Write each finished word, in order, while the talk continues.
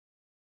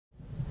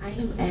I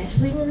am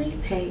Ashley Marie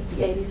Tate,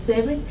 the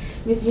 87th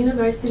Miss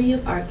University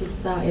of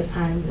Arkansas at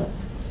Pine Bluff.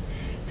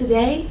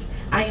 Today,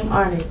 I am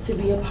honored to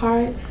be a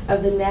part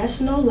of the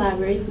National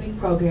Libraries Week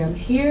program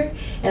here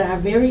at our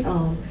very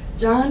own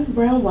John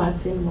Brown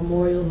Watson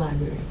Memorial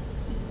Library.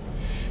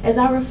 As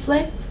I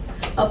reflect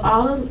of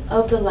all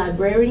of the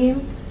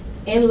librarians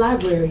and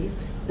libraries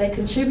that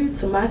contribute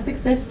to my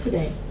success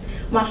today,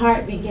 my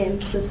heart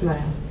begins to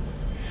smile.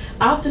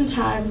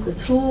 Oftentimes, the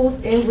tools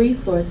and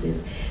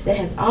resources that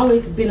has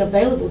always been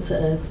available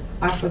to us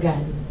are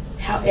forgotten.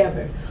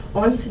 However,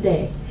 on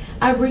today,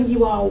 I bring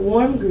you all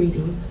warm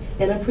greetings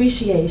and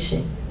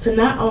appreciation to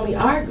not only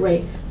our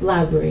great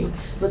library,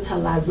 but to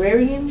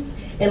librarians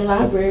and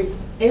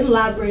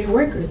library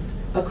workers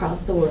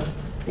across the world.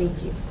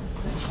 Thank you.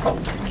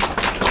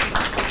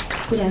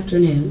 Good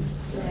afternoon.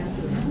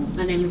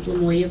 My name is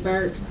Lamoya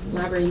Burks,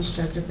 library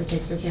instructor for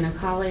Texarkana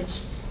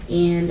College,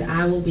 and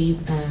I will be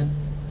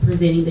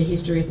presenting the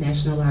history of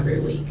National Library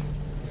Week.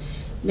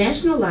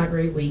 National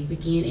Library Week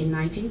began in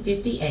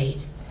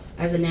 1958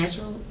 as a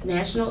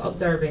national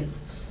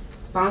observance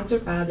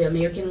sponsored by the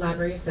American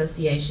Library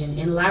Association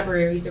and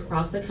libraries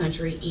across the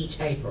country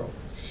each April.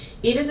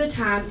 It is a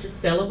time to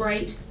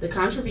celebrate the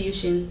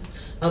contributions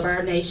of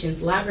our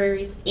nation's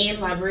libraries and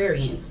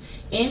librarians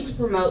and to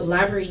promote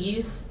library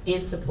use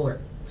and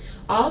support.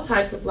 All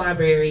types of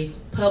libraries,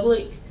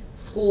 public,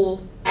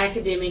 school,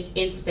 academic,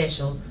 and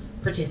special,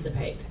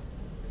 participate.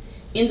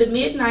 In the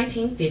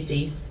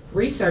mid-1950s,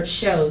 research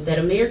showed that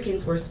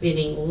Americans were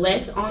spending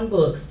less on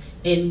books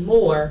and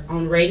more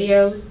on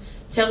radios,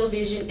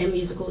 television, and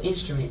musical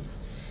instruments.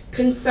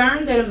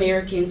 Concerned that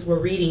Americans were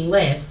reading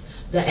less,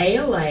 the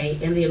ALA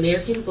and the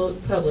American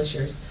Book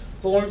Publishers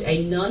formed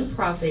a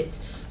nonprofit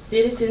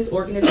citizens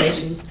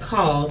organization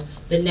called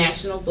the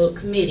National Book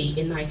Committee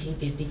in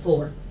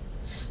 1954.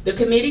 The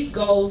committee's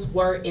goals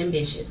were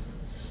ambitious.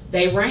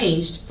 They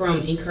ranged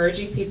from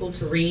encouraging people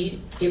to read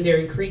in their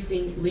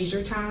increasing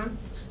leisure time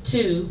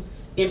to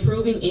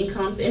improving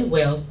incomes and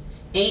wealth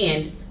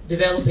and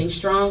developing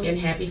strong and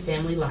happy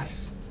family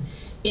life.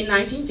 In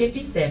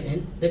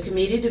 1957, the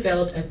committee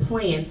developed a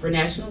plan for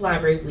National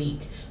Library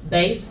Week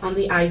based on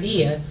the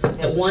idea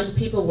that once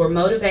people were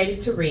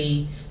motivated to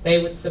read,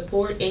 they would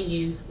support and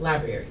use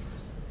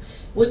libraries.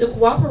 With the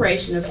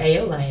cooperation of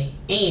ALA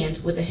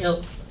and with the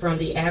help from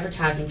the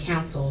Advertising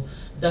Council,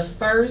 the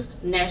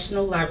first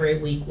National Library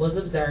Week was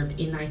observed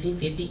in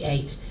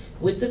 1958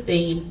 with the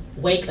theme,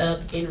 Wake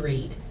Up and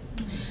Read.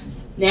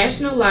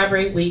 National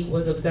Library Week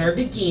was observed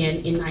again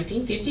in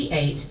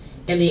 1958,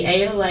 and the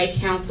ALA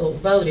Council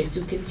voted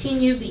to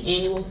continue the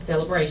annual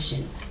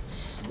celebration.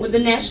 When the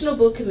National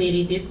Book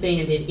Committee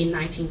disbanded in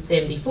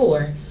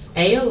 1974,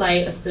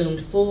 ALA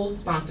assumed full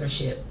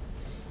sponsorship.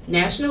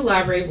 National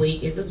Library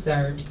Week is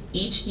observed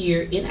each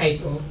year in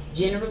April,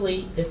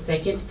 generally the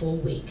second full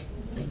week.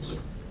 Thank you.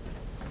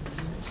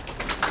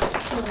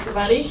 Hello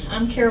everybody,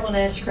 I'm Carolyn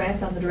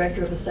Ashcraft. I'm the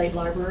director of the State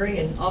Library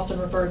and often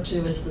referred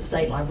to as the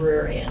State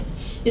Librarian.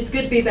 It's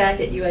good to be back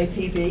at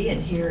UAPB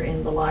and here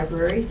in the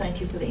library. Thank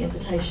you for the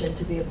invitation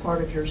to be a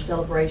part of your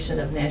celebration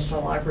of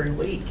National Library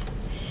Week.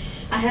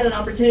 I had an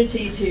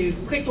opportunity to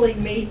quickly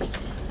meet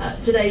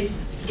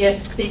today's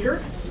guest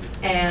speaker,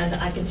 and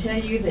I can tell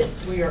you that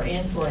we are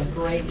in for a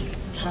great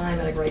time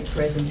and a great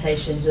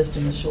presentation just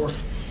in the short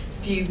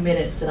few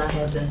minutes that I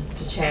had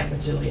to chat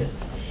with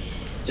Julius.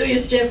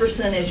 Julius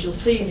Jefferson, as you'll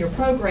see in your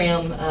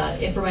program,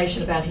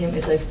 information about him,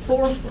 is a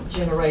fourth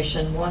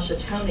generation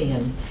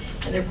Washingtonian,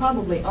 and there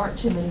probably aren't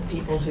too many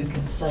people who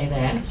can say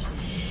that.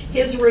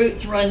 His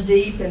roots run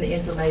deep in the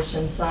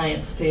information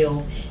science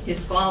field.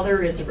 His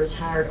father is a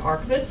retired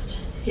archivist.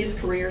 His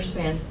career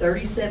spanned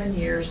 37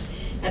 years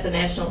at the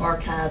National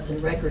Archives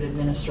and Record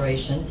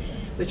Administration,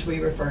 which we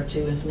refer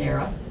to as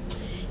NARA.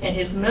 And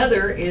his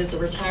mother is a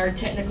retired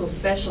technical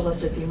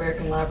specialist at the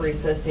American Library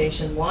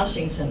Association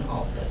Washington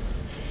office.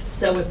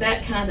 So with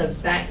that kind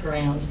of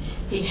background,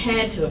 he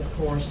had to, of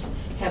course,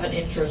 have an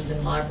interest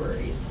in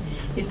libraries.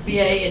 His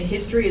BA in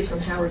history is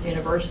from Howard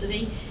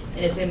University,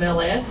 and his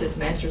MLS, his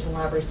Master's in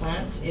Library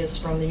Science, is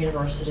from the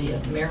University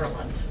of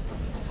Maryland.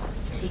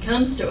 He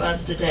comes to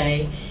us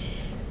today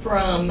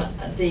from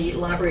the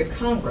Library of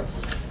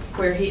Congress,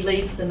 where he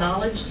leads the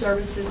Knowledge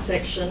Services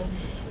section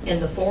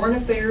in the Foreign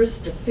Affairs,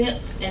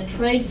 Defense, and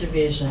Trade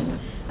Division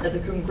of the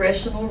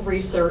Congressional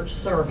Research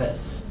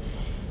Service.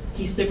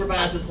 He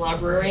supervises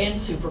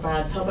librarians who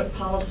provide public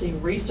policy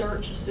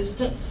research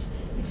assistance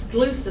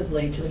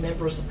exclusively to the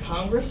members of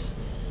Congress,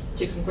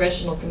 to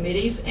congressional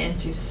committees, and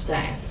to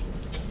staff.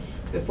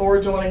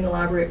 Before joining the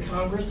Library of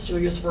Congress,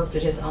 Julius worked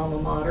at his alma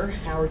mater,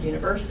 Howard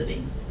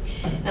University.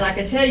 And I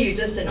can tell you,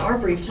 just in our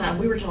brief time,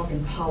 we were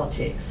talking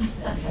politics,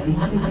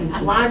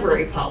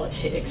 library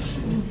politics,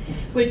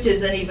 which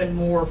is an even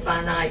more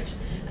finite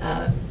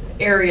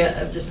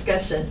area of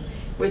discussion.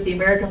 With the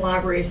American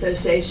Library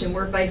Association,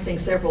 we're facing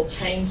several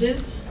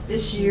changes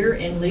this year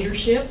in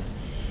leadership,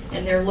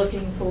 and they're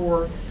looking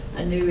for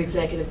a new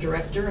executive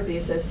director of the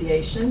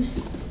association,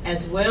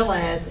 as well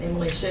as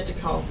Emily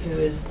Shetikoff, who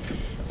is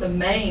the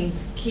main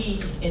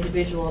key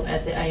individual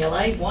at the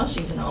ALA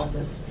Washington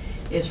office.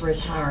 is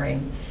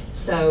retiring.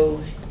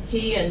 So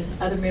he and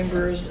other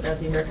members of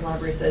the American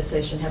Library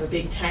Association have a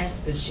big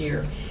task this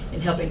year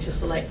in helping to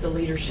select the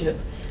leadership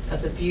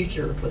of the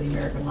future for the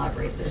American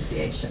Library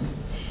Association.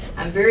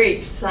 I'm very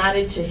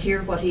excited to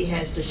hear what he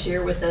has to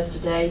share with us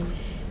today,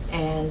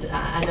 and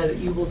I know that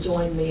you will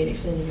join me in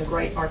extending a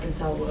great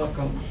Arkansas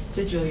welcome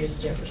to Julius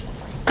Jefferson.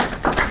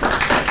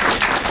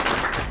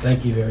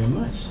 Thank you very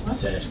much,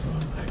 Ms.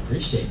 Ashcroft. I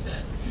appreciate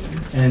that.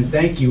 And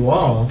thank you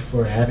all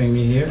for having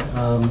me here.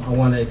 I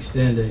want to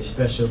extend a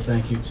special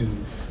thank you to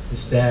the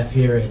staff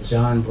here at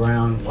John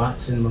Brown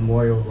Watson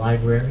Memorial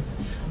Library,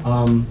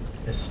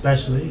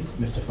 especially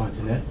Mr.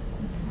 Fontenette.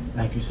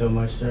 Thank you so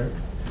much, sir.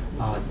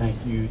 Thank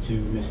you to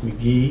Ms.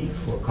 McGee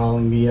for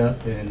calling me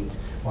up and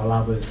while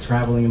I was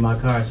traveling in my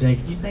car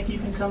saying, "You think you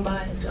can come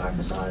by to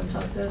Arkansas and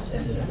talk to us?" I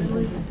said,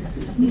 "Really?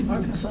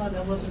 Arkansas?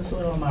 That wasn't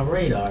sort of on my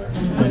radar."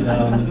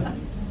 But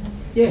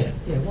yeah,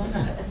 why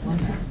not? Why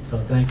not? So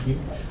thank you.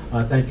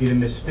 Thank you to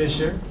Ms.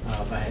 Fisher.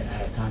 I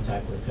had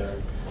contact with her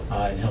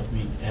and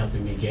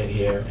helping me get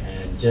here,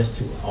 and just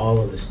to all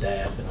of the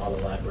staff and all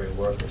the library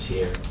workers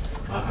here.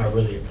 I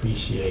really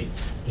appreciate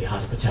the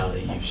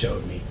hospitality you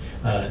showed me.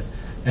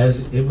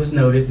 As it was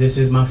noted, this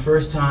is my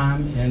first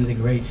time in the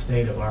great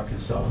state of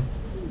Arkansas,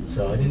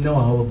 so I didn't know a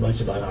whole bunch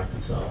about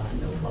Arkansas. I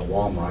know about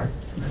Walmart.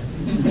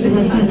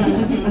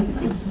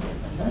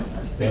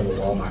 We have a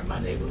Walmart in my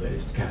neighborhood.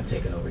 It's kind of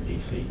taken over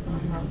D.C.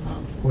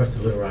 Of course,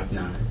 the Little Rock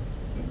 9.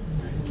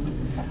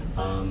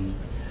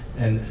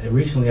 And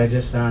recently I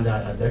just found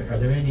out, are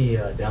there any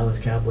Dallas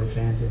Cowboy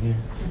fans in here?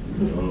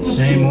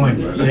 Shame on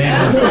you.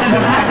 Shame on you.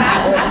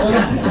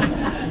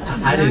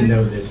 I didn't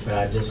know this, but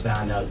I just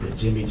found out that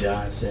Jimmy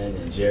Johnson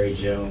and Jerry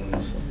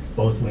Jones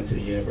both went to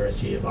the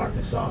University of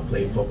Arkansas,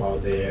 played football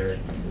there,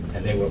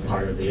 and they were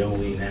part of the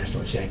only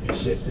national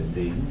championship that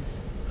the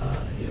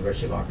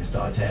University of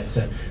Arkansas has had.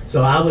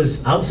 So I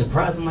was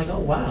surprised. I'm like, oh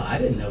wow, I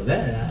didn't know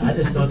that. I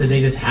just thought that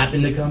they just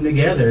happened to come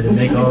together to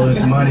make all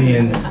this money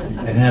and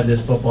have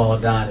this football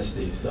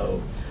dynasty.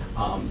 So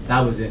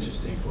that was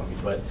interesting for me.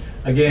 But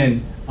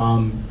again,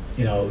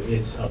 you know,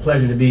 it's a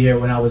pleasure to be here.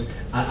 When I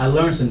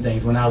learned some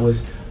things when I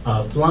was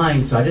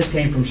flying. So I just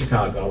came from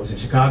Chicago. I was in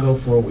Chicago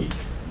for a week.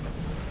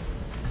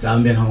 So I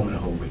haven't been home in a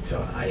whole week.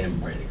 So I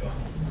am ready to go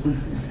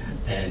home.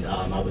 And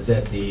I was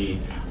at the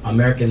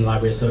American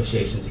Library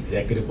Association's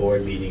executive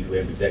board meetings. We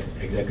have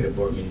executive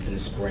board meetings in the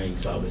spring,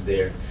 so I was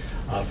there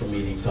for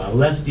meetings. So I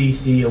left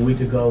DC a week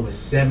ago. It was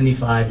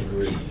 75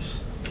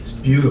 degrees. It was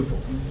beautiful.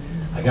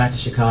 I got to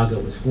Chicago.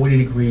 It was 40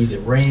 degrees.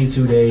 It rained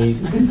 2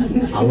 days.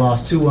 I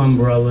lost 2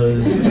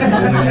 umbrellas.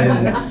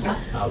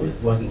 I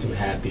wasn't too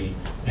happy.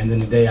 And then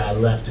the day I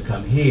left to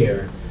come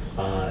here,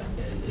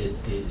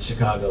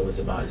 Chicago was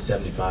about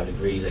 75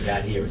 degrees. I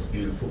got here. It was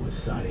beautiful. It was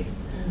sunny.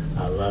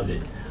 I loved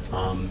it.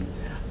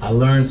 I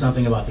learned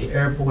something about the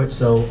airport.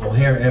 So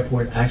O'Hare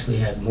Airport actually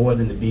has more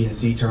than the B and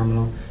C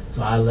terminal.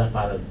 So I left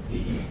out of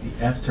the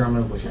F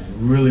terminal, which is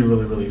really,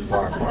 really, really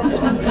far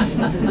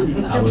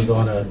away. I was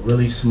on a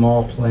really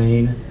small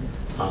plane.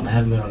 I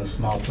haven't been on a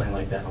small plane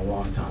like that in a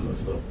long time. It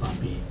was a little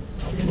bumpy.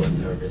 I was a little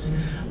nervous.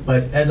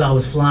 But as I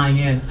was flying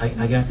in,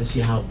 I got to see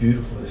how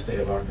beautiful the state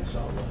of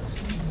Arkansas was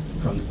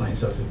from the plane.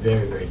 So it's a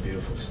very, very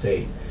beautiful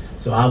state.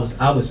 So I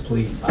was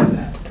pleased by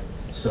that.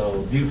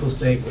 So beautiful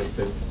state with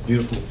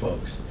beautiful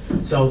folks.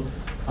 So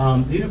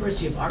the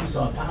University of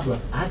Arkansas at Pine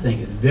Bluff, I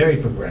think, is very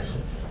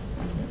progressive.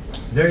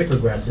 Very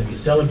progressive. You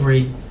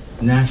celebrate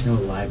National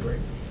Library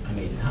Week. I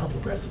mean, how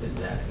progressive is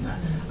that? And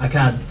I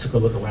kind of took a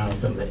look around at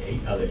some of the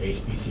other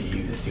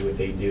HBCUs to see what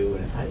they do,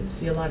 and I didn't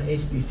see a lot of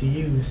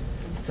HBCUs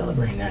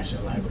celebrating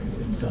National Library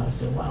Week. So I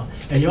said, wow.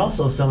 And you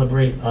also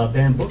celebrate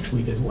Banned Books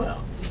Week as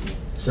well.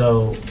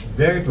 So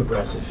very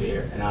progressive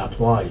here, and I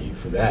applaud you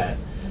for that.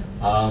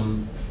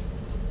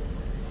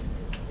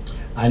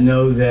 I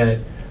know that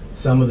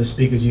some of the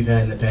speakers you've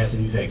had in the past,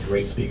 and you've had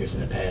great speakers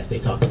in the past, they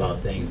talk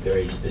about things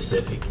very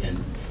specific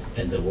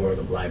in the world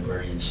of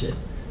librarianship.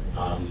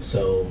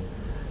 So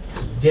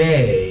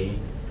today,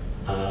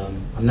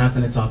 I'm not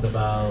going to talk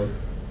about,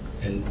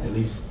 at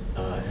least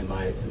in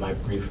my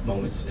brief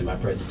moments in my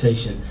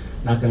presentation,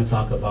 I'm not going to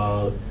talk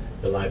about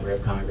the Library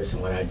of Congress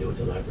and what I do with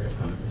the Library of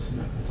Congress. I'm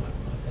not going to talk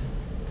about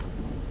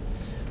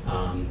that.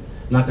 I'm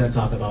not going to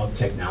talk about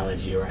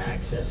technology or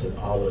access and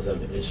all those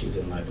other issues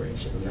in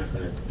librarianship. I'm not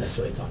going to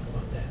necessarily talk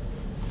about that.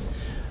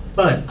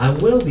 But I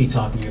will be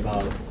talking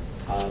about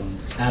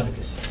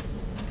advocacy.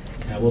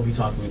 And I will be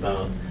talking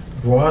about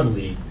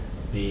broadly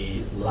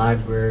the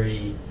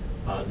library,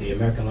 the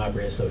American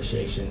Library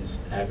Association's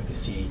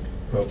advocacy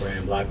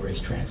program, Libraries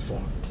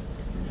Transform.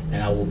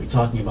 And I will be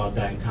talking about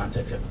that in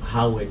context of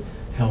how it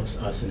helps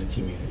us in the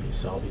community.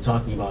 So I'll be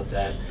talking about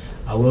that.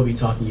 I will be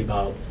talking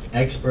about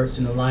experts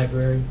in the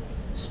library,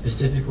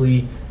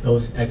 specifically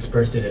those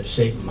experts that have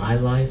shaped my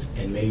life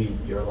and maybe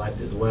your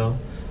life as well.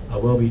 I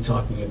will be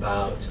talking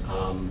about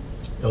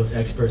those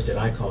experts that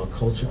I call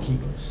culture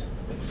keepers.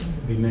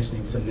 I'll be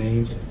mentioning some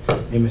names.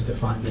 And Mr.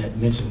 Fontenette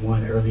mentioned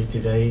one earlier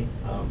today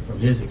from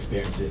his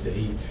experiences that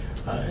he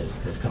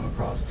has come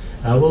across.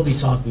 And I will be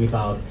talking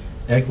about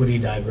equity,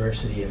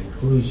 diversity, and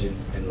inclusion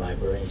in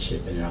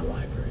librarianship and in our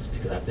libraries,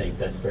 because I think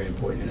that's very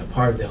important and a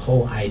part of the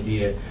whole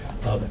idea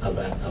of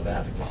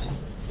advocacy.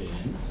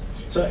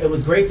 So it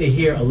was great to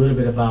hear a little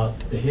bit about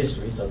the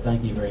history, so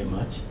thank you very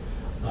much.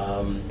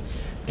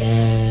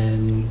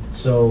 And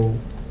so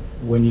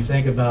when you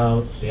think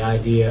about the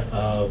idea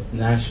of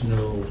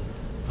National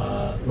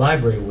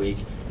Library Week,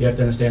 you have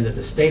to understand that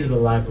the State of the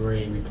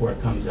Library report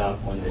comes out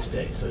on this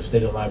day. So the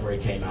State of the Library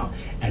came out,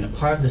 and a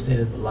part of the State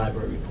of the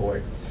Library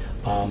report,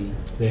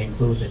 they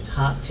include the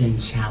top 10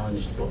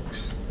 challenged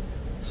books.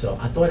 So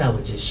I thought I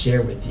would just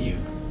share with you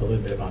a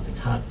little bit about the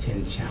top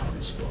 10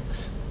 challenged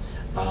books.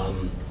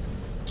 I'm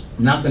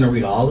not going to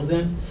read all of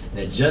them, and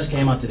it just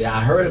came out today.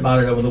 I heard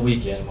about it over the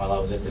weekend while I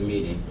was at the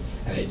meeting,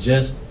 and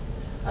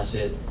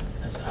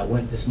I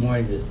went this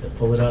morning to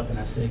pull it up, and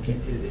I said,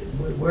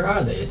 where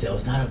are they? They said, oh,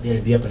 it's not up there,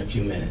 it'll be up in a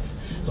few minutes.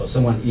 So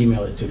someone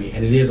emailed it to me,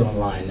 and it is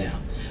online now.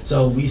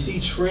 So we see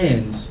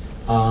trends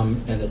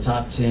in the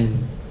top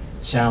 10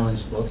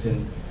 challenged books,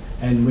 and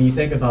when you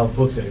think about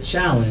books that are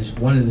challenged,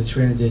 one of the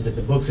trends is that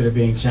the books that are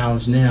being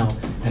challenged now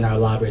in our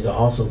libraries are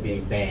also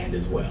being banned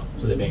as well.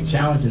 So they're being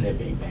challenged and they're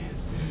being banned.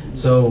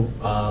 So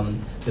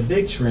the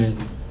big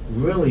trend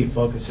really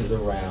focuses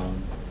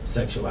around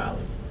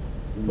sexuality,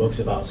 books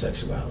about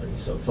sexuality.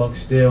 So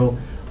folks still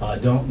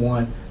don't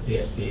want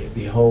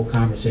the whole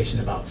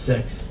conversation about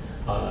sex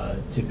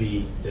to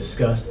be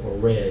discussed or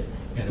read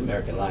in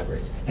American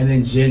libraries. And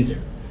then gender,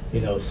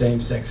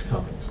 same-sex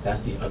couples.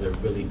 That's the other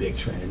really big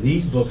trend. And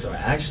these books are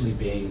actually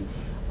being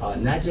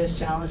not just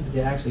challenged, but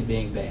they're actually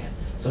being banned.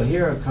 So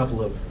here are a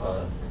couple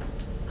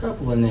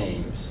of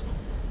names.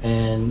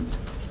 And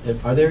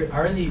are there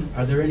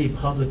any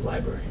public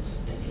librarians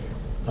in here?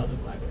 Public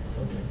librarians,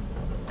 okay.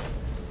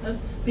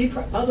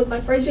 Public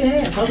librarians, raise your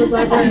hand. Public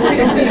librarians.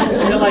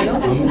 They're like,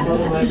 I'm a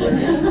public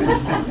librarian.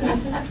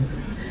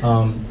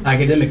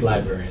 Academic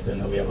librarians. I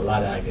know we have a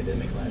lot of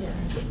academic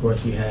librarians. Of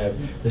course, we have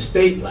the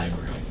state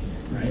librarian,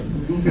 right?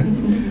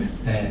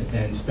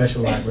 and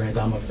special librarians.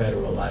 I'm a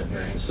federal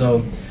librarian.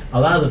 So a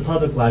lot of the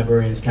public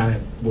librarians kind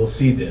of will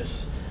see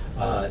this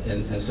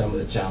in some of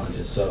the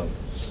challenges. So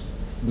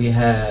we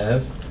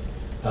have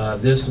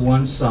this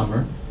one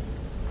summer.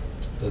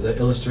 There's an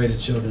illustrated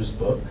children's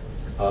book.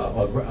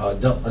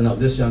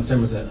 This young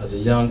summer is a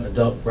young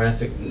adult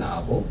graphic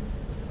novel,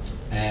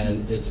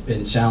 and it's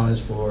been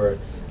challenged for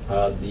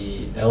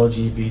the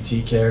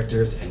LGBT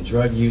characters and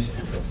drug use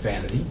and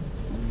profanity,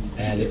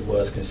 and it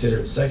was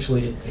considered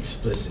sexually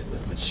explicit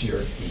with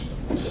mature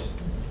themes.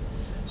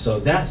 So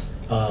that's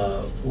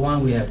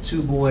one. We have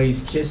two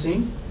boys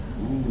kissing.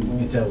 You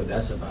can tell what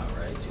that's about,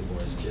 right? Two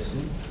boys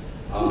kissing.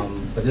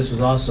 But this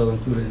was also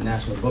included in the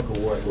National Book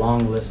Award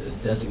long list. Is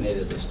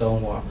designated as a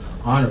Stonewall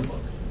Honor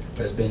Book,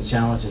 but it's been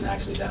challenged, and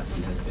actually that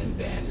one has been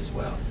banned as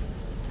well.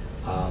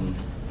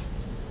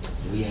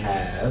 We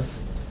have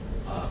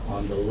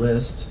on the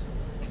list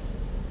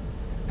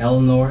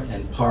Eleanor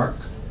and Park.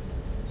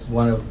 It's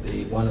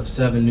one of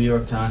 7 New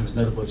York Times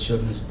notable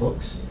children's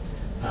books.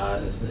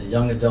 It's a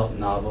young adult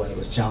novel, and it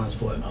was challenged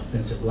for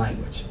offensive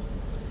language.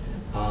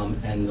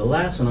 And the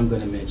last one I'm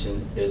going to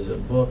mention is a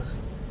book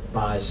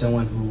by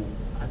someone who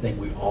I think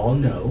we all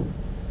know.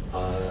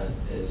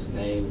 His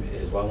name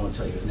is, well, I won't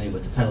tell you his name,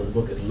 but the title of the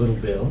book is Little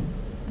Bill.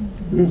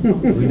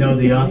 We know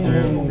the author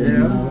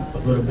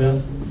of Little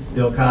Bill?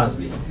 Bill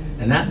Cosby.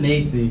 And that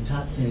made the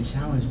top 10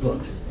 challenge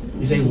books.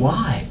 You say,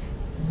 why?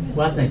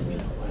 Well, I think we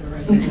know why,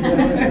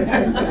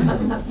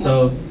 right?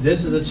 So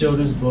this is a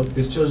children's book.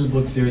 This children's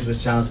book series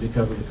was challenged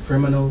because of the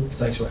criminal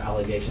sexual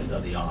allegations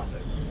of the author.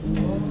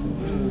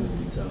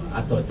 So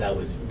I thought that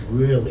was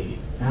really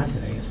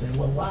fascinating. I said,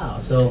 well,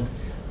 wow. So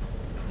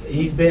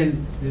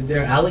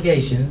there are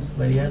allegations,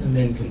 but he hasn't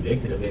been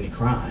convicted of any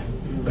crime.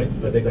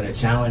 But they're going to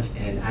challenge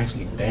and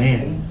actually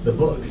ban the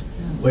books.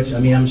 Which, I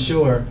mean, I'm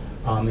sure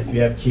if you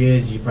have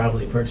kids, you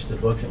probably purchased the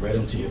books and read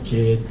them to your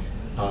kid.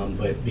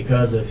 But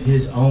because of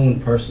his own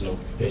personal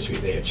history,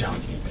 they are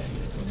challenging and banning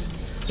his books.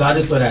 So I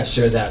just thought I'd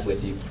share that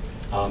with you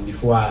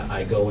before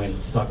I go in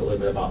to talk a little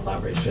bit about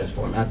Libraries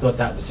Transform. I thought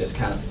that was just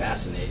kind of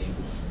fascinating,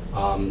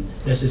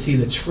 just to see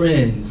the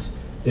trends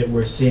that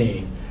we're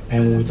seeing.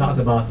 And when we talk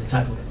about the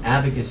type of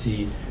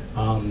advocacy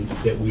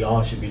that we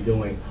all should be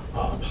doing,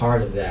 a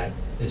part of that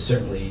is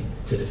certainly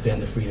to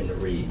defend the freedom to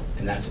read.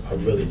 And that's a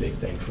really big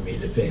thing for me,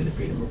 defending the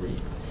freedom to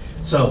read.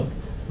 So,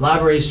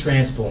 Libraries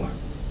Transform.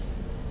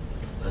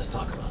 Let's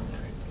talk about that.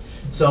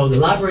 So the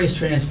Libraries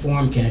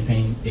Transform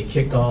campaign, it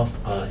kicked off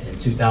in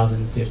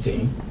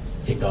 2015,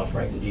 kicked off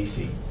right in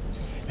DC.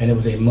 And it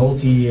was a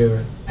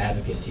multi-year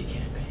advocacy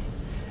campaign.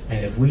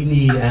 And if we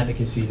need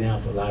advocacy now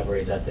for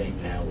libraries, I think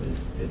now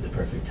is the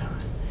perfect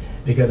time.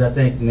 Because I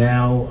think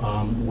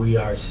now we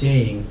are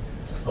seeing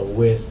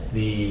with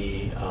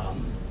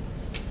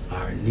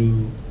our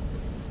new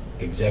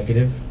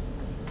executive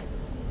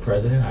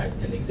president,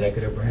 in the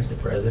executive branch, the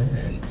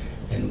president,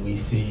 and we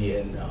see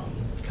in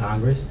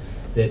Congress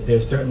that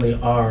there certainly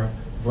are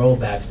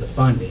rollbacks to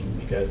funding,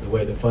 because the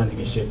way the funding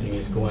is shifting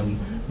is going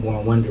more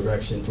in one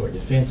direction toward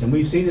defense. And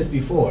we've seen this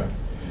before.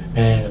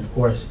 And of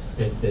course,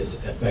 it's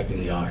affecting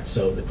the arts.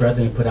 So the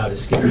president put out a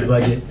skinny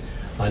budget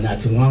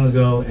not too long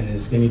ago, and in the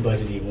skinny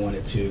budget he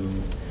wanted to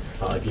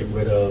get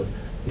rid of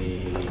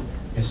the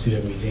Institute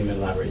of Museum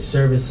and Library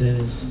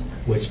Services,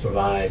 which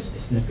provides a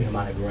significant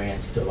amount of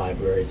grants to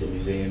libraries and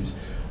museums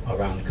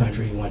around the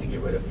country. He wanted to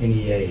get rid of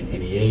NEA and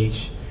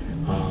NEH.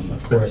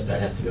 Of course,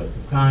 that has to go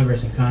through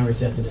Congress, and Congress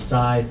has to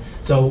decide.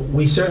 So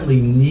we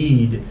certainly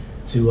need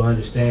to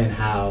understand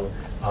how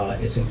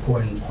it's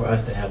important for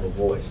us to have a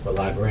voice, for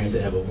librarians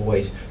to have a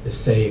voice to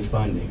save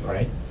funding,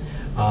 right?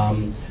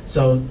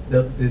 So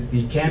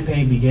the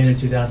campaign began in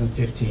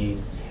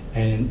 2015,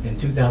 and in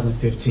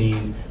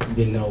 2015, we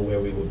didn't know where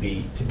we would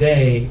be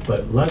today,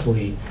 but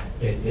luckily,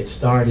 it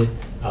started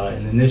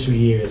in the initial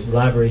years,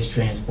 libraries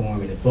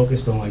transforming. It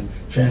focused on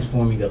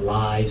transforming the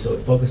lives, so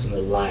it focused on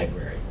the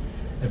library,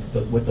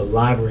 what the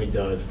library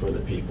does for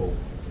the people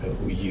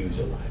who use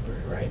a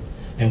library, right?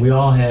 And we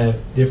all have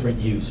different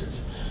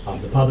users.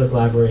 The public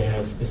library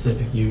has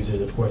specific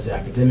users. Of course, the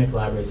academic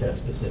libraries have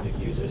specific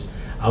users.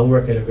 I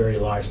work at a very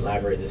large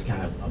library that's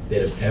kind of a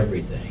bit of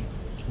everything.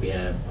 We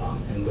have,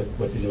 and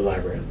with the new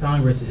Library of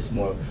Congress, it's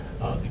more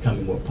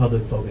becoming more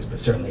public focused, but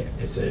certainly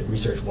it's a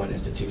Research One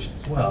institution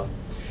as well.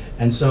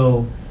 And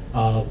so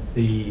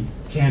the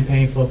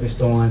campaign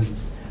focused on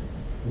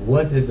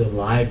what does the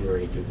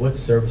library do? What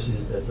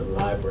services does the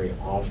library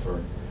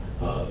offer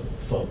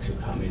folks who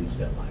come into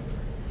that library?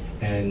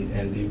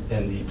 And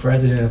the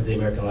president of the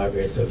American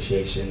Library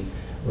Association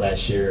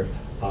last year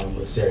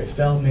was Sarah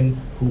Feldman,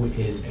 who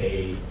is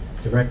a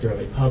director of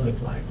a public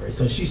library.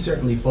 So she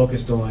certainly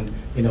focused on,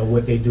 you know,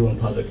 what they do in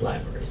public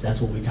libraries. That's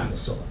what we kind of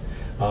saw.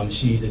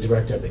 She's the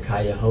director of the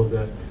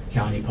Cuyahoga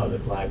County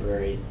Public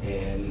Library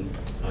in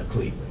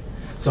Cleveland.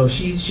 So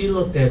she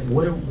looked at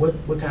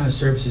what kind of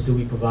services do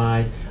we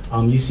provide.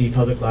 You see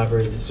public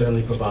libraries that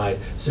certainly provide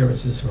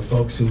services for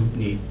folks who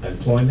need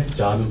employment,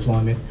 job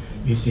employment.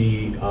 You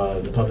see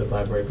the public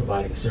library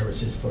providing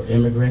services for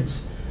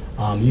immigrants.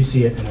 You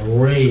see an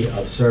array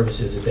of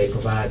services that they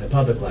provide in the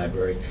public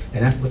library,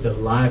 and that's what the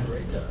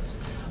library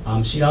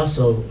does. She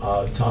also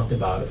talked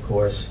about, of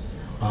course,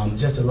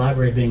 just the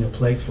library being a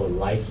place for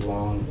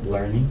lifelong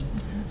learning.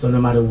 So no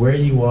matter where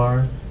you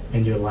are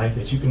in your life,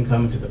 that you can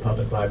come into the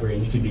public library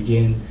and you can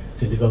begin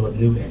to develop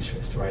new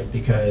interests, right?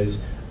 Because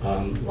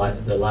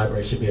the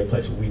library should be a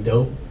place where we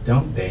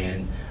don't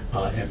ban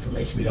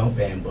information, we don't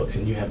ban books,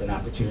 and you have an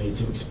opportunity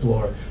to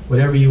explore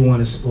whatever you want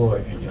to explore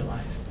in your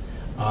life.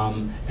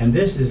 And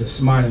this is a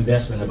smart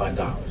investment of our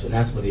dollars, and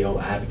that's where the old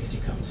advocacy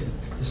comes in.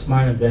 It's a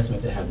smart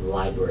investment to have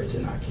libraries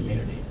in our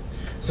community.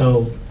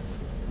 So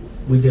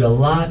we did a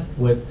lot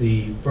with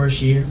the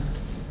first year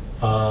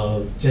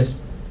of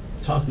just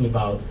talking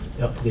about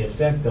the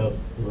effect of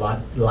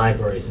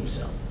libraries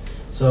themselves.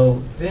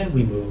 So then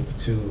we moved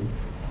to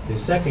the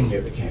second year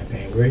of the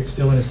campaign. We're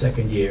still in the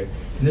second year,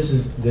 and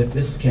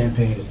this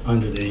campaign is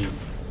under the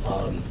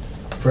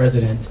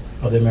president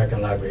of the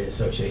American Library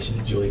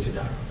Association, Julie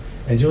Todaro.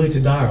 And Julie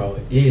Todaro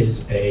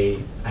is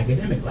an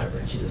academic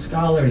librarian. She's a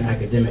scholar and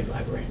academic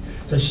librarian.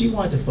 So she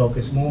wanted to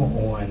focus more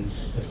on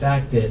the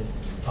fact that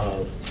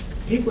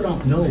people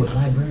don't know what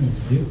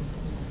librarians do.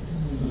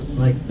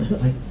 Like,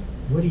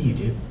 what do you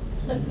do?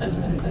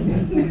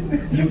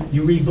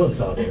 You read books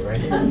all day, right?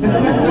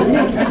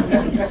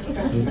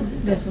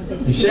 That's what they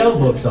do. You shelve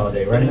books all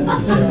day, right?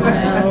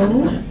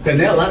 No. Because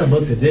now a lot of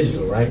books are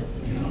digital, right?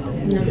 You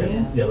know,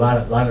 No. yeah,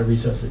 a lot of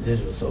resources are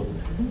digital. So,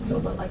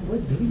 but like,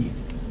 what do you do?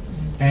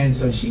 And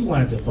so she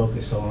wanted to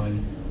focus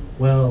on,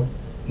 well,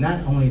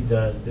 not only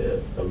does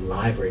the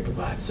library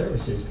provide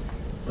services,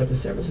 but the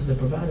services are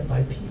provided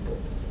by people,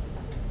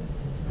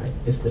 right?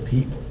 It's the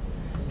people.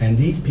 And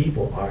these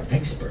people are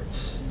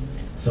experts.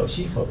 So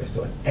she focused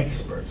on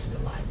experts in the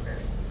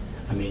library.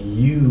 I mean,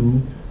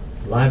 you,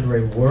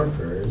 library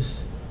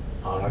workers,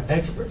 are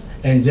experts.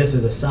 And just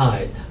as a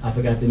side, I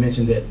forgot to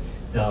mention that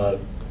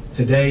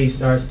today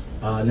starts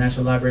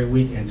National Library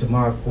Week, and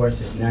tomorrow, of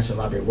course, is National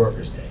Library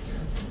Workers Day.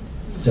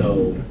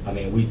 So, I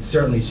mean, we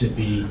certainly should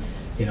be,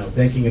 you know,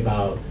 thinking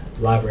about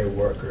library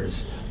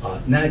workers,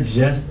 not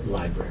just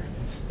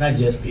librarians, not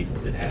just people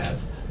that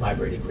have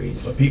library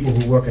degrees, but people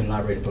who work in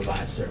library to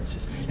provide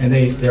services. And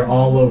they're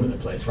all over the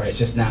place, right? It's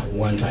just not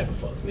one type of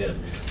folks. We have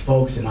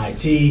folks in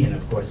IT, and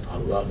of course, I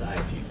love the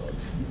IT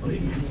folks,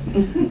 believe me.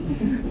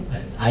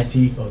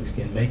 IT folks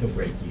can make or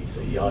break you,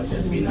 so you always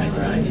have to be nice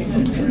to IT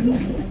folks,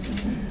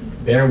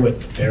 right? Bear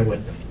with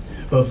them.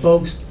 But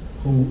folks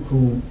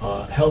who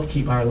help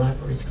keep our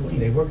libraries clean.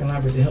 They work in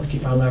libraries to help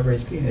keep our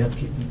libraries clean. They help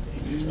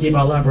keep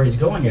our libraries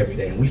going every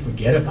day, and we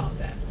forget about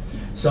that.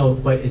 So,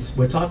 but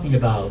we're talking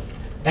about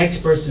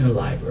experts in the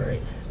library,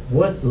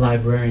 what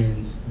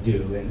librarians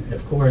do, and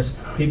of course,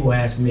 people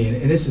ask me,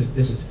 and this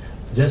is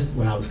just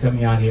when I was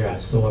coming out here, I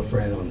saw a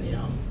friend on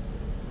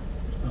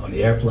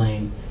the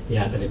airplane. He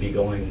happened to be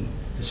going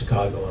to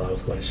Chicago while I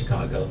was going to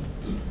Chicago,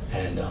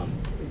 and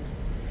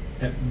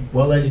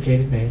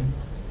well-educated man,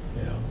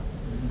 you know,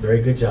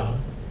 very good job.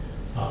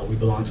 We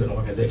belong to an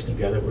organization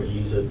together where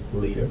he's a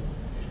leader,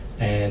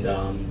 and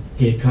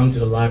he had come to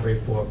the library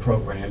for a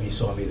program. He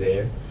saw me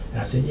there,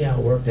 and I said, "Yeah, I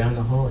work down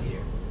the hall here."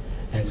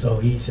 And so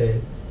he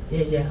said,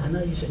 yeah, I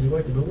know you said you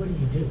worked there, but what do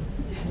you do?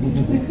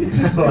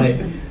 I'm like,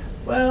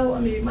 well, I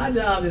mean, my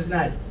job is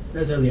not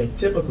necessarily a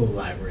typical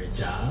library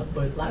job,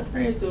 but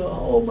librarians do a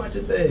whole bunch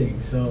of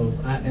things. So,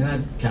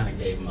 I kind of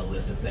gave him a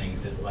list of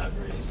things that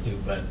librarians do.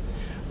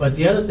 But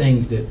the other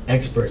things that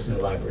experts in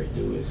the library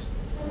do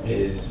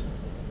is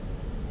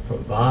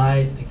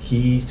provide the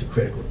keys to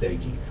critical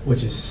thinking,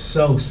 which is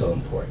so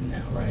important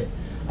now, right?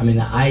 I mean,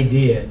 the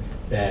idea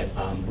that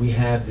we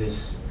have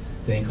this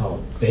thing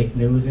called fake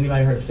news.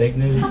 Anybody heard of fake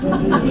news?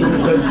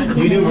 So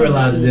you do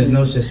realize that there's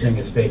no such thing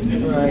as fake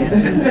news. Right?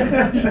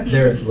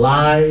 There are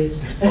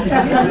lies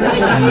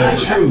and there are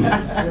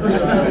truths.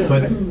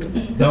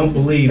 But don't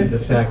believe the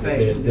fact that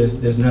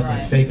there's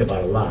nothing fake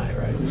about a lie,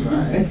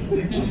 right?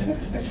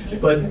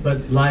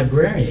 But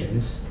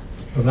librarians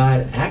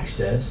provide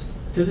access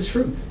to the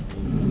truth.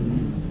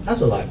 That's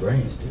what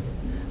librarians do.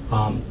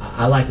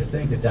 I like to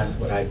think that that's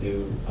what I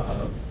do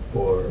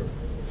for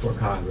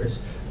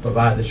Congress.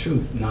 Provide the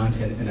truth in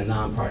a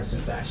nonpartisan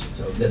fashion.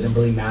 So it doesn't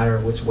really matter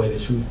which way the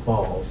truth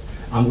falls.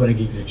 I'm going to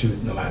give you the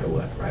truth no matter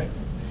what, right?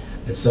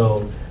 And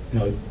so,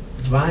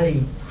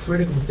 providing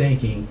critical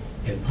thinking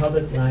in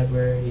public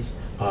libraries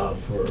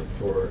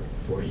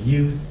for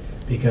youth,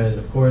 because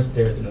of course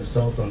there's an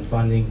assault on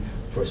funding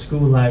for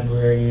school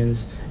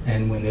librarians,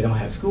 and when they don't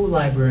have school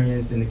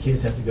librarians, then the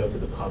kids have to go to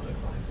the public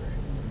library.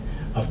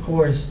 Of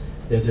course,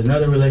 there's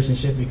another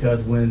relationship,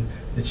 because when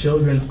the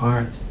children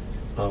aren't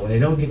when they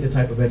don't get the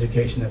type of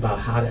education about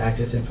how to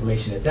access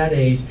information at that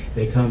age,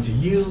 they come to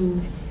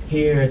you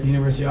here at the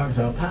University of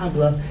Arkansas Pine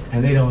Bluff,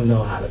 and they don't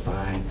know how to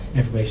find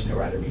information to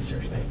write a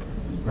research paper,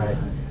 right?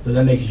 So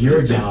that makes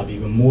your job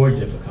even more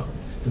difficult.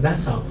 So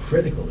that's how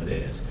critical it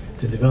is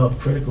to develop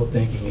critical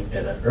thinking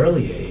at an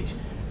early age,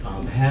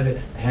 have it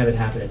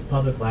happen at the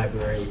public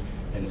library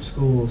and the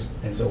schools,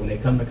 and so when they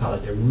come to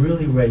college, they're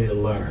really ready to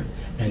learn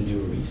and do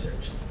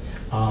research.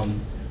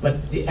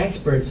 But the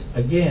experts,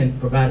 again,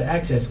 provide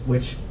access,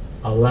 which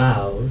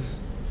allows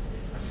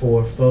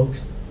for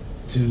folks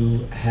to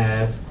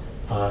have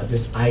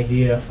this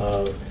idea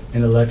of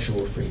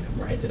intellectual freedom,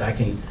 right? That I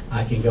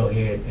can go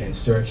ahead and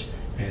search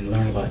and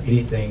learn about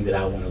anything that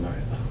I want to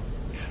learn about.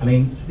 I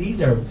mean,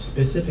 these are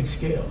specific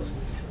skills.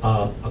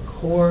 A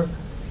core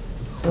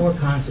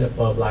concept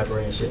of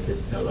librarianship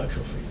is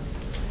intellectual freedom.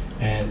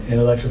 And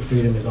intellectual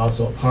freedom is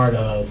also a part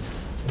of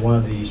one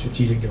of the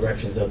strategic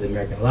directions of the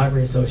American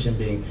Library Association,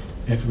 being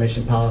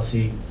information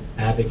policy,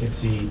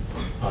 advocacy,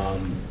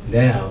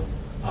 now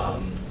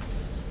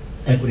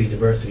equity,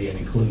 diversity, and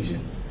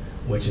inclusion,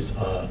 which is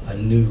a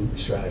new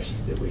strategy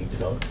that we've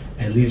developed,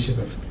 and leadership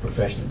and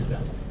professional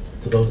development.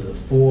 So those are the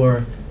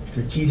 4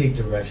 strategic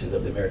directions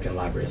of the American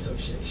Library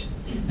Association.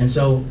 And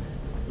so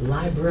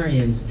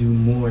librarians do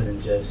more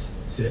than just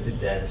sit at the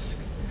desk.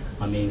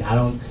 I mean, I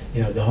don't,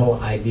 the whole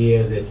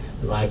idea that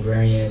the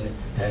librarian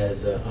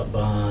has a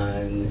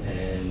bun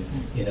and,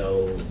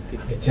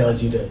 it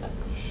tells you to,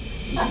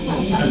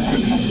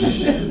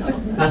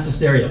 that's the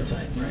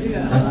stereotype, right?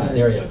 Yeah, that's the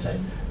stereotype,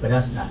 but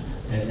that's not.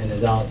 And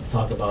as I'll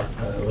talk about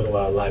a little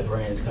while,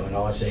 librarians come in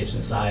all shapes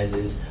and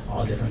sizes,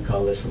 all different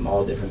colors, from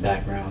all different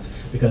backgrounds,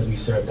 because we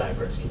serve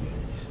diverse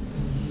communities,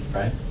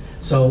 right?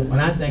 So when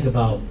I think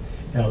about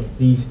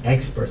these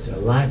experts in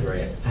the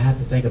library, I have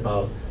to think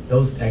about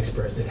those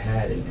experts that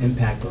had an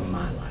impact on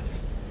my life.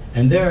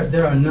 And there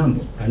are a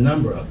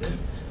number of them,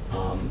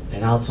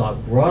 and I'll talk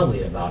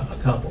broadly about a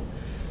couple.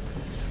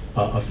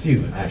 A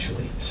few,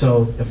 actually.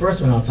 So the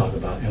first one I'll talk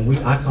about, and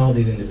I call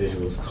these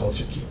individuals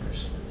culture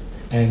keepers.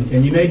 And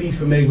you may be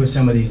familiar with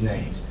some of these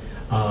names.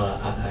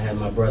 I have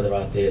my brother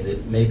out there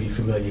that may be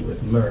familiar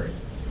with Murray.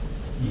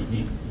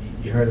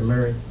 You heard of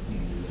Murray?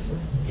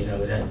 You know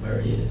who that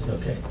Murray is?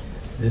 Okay.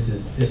 This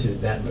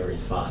is that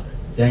Murray's father,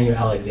 Daniel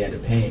Alexander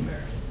Payne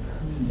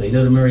Murray. So you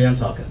know the Murray I'm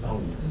talking about?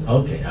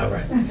 Okay, all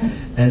right.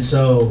 And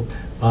so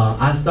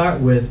I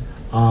start with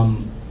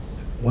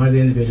one of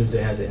the individuals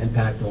that has an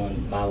impact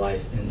on my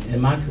life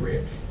and my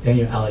career,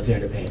 Daniel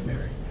Alexander Payne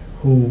Murray,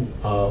 who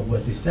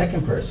was the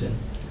second person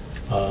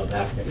of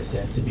African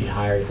descent to be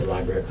hired at the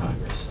Library of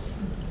Congress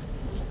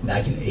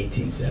back in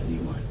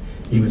 1871.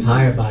 He was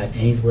hired by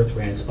Ainsworth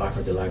Rand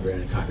Spofford, the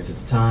Librarian of Congress at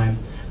the time.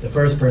 The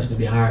first person to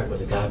be hired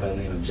was a guy by the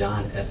name of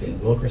John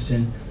F.N.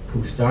 Wilkerson,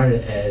 who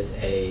started as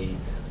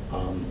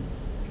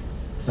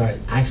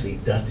started actually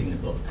dusting the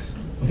books.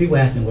 When people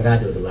ask me what I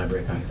do at the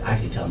Library of Congress, I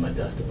actually tell them I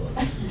dust the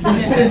books.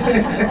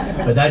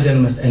 But that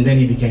gentleman, and then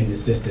he became the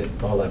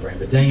assistant law librarian.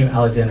 But Daniel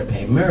Alexander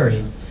Payne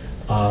Murray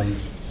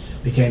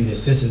became the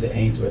assistant to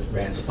Ainsworth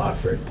Rand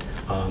Spofford.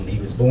 He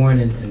was born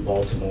in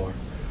Baltimore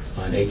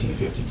in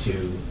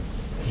 1852.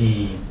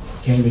 He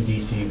came to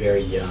DC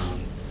very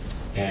young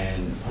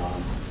and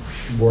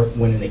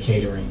went into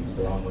catering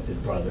along with his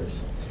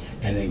brothers,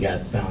 and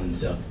then found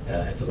himself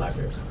at the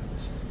Library of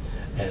Congress.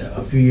 And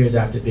a few years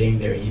after being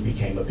there, he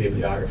became a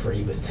bibliographer.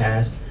 He was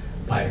tasked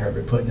by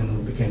Herbert Putnam,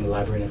 who became the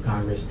Librarian of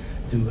Congress,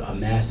 to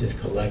amass this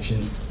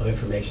collection of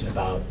information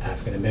about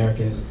African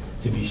Americans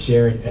to be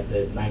shared at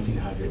the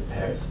 1900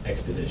 Paris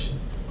Exposition.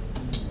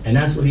 And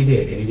that's what he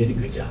did, and he did a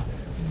good job.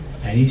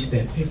 And he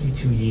spent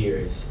 52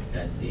 years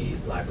at the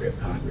Library of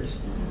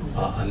Congress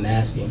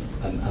amassing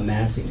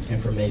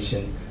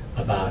information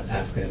about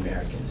African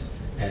Americans.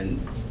 And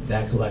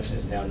that collection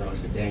is now known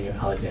as the Daniel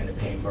Alexander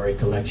Payne Murray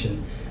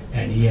Collection.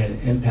 And he had an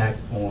impact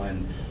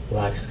on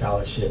Black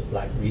scholarship,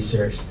 Black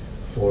research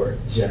for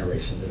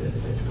generations of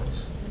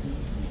individuals.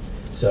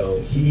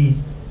 So he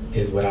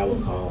is what I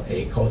would call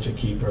a culture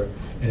keeper,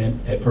 and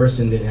a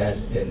person that has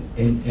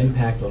an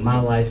impact on my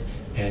life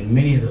and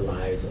many of the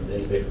lives of the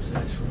individuals in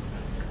this room.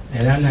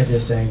 And I'm not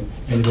just saying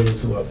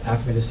individuals who are of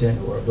African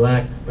descent or are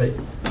Black, but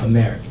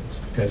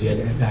Americans, because he had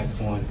an impact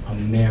on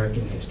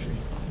American history.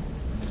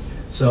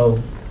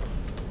 So,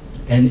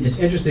 and it's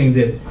interesting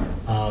that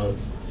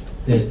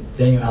that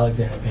Daniel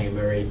Alexander Payne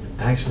Murray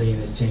actually in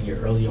his tenure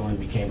early on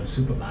became a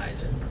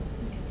supervisor.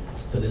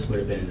 So this would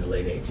have been in the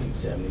late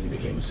 1870s, he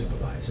became a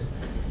supervisor.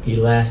 He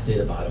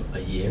lasted about a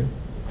year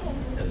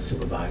as a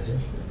supervisor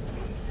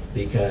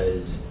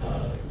because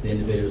the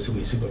individuals who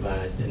he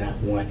supervised did not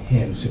want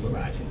him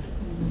supervising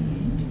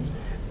them.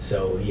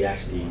 So he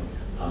actually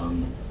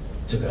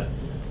took a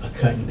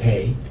cut in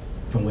pay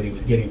from what he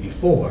was getting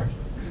before,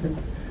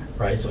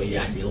 right? So he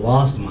actually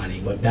lost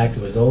money, went back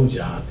to his old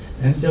job,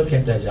 and still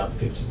kept that job for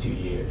 52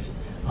 years,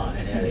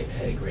 and had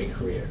a great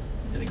career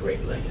and a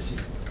great legacy.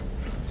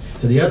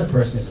 So the other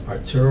person is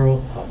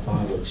Arturo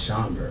Alfonso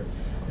Schomburg.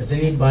 Has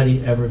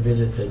anybody ever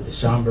visited the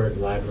Schomburg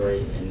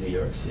Library in New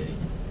York City?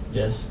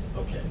 Yes?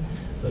 Okay.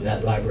 So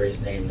that library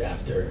is named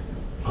after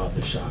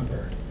Arthur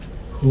Schomburg,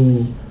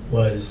 who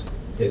is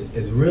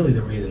really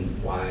the reason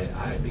why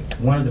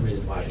one of the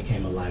reasons why I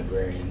became a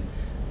librarian,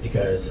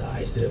 because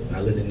when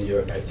I lived in New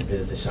York, I used to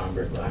visit the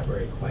Schomburg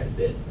Library quite a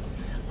bit,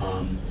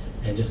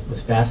 and just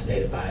was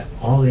fascinated by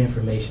all the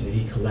information that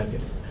he collected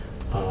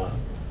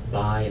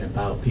by and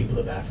about people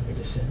of African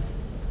descent.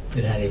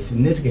 It had a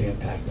significant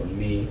impact on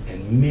me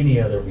and many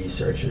other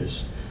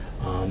researchers.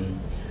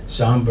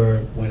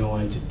 Schomburg went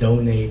on to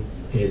donate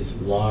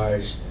his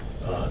large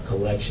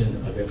collection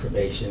of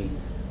information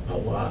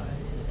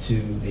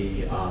to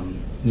the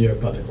New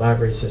York Public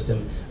Library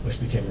System, which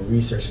became a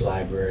research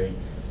library.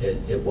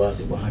 It was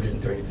the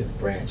 135th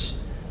branch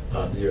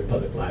of the New York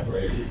Public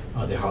Library,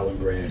 the Harlem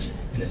branch,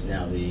 and is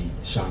now the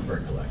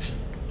Schomburg Collection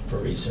for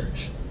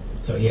research.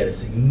 So he had a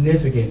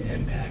significant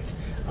impact.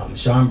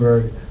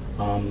 Schomburg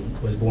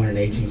was born in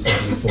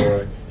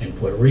 1874 in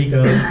Puerto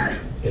Rico.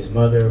 His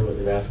mother was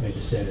of African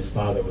descent, his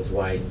father was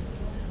white,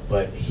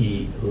 but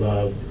he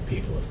loved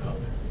people of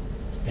color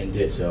and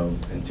did so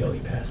until he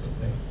passed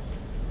away.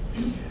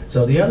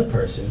 So the other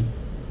person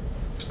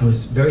who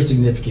was very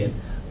significant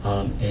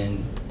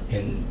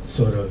in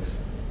sort of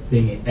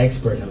being an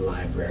expert in the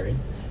library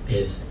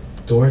is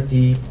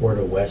Dorothy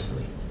Porter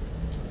Wesley.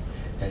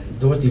 And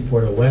Dorothy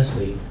Porter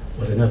Wesley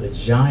was another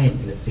giant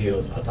in the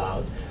field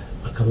about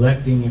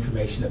collecting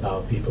information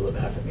about people of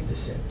African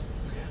descent.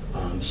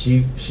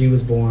 She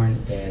was born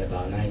in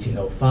about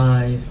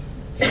 1905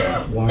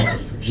 in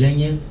Warrenton,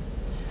 Virginia.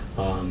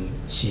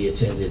 She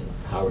attended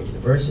Howard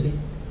University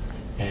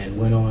and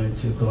went on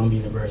to Columbia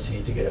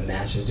University to get a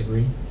master's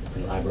degree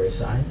in library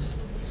science,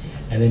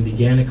 and then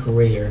began a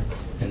career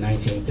in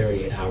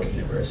 1930 at Howard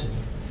University,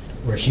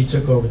 where she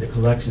took over the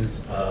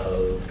collections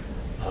of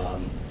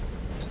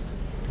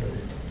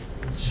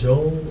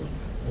Joe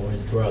or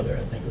his brother,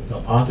 I think it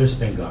was, Arthur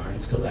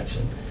Spingarn's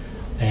collection,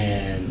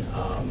 and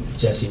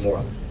Jesse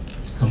Moreland.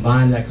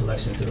 Combined that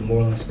collection to the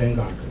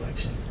Moreland-Spingarn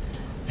collection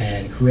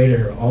and created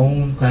her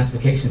own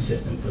classification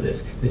system for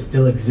this. This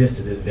still exists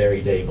to this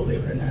very day,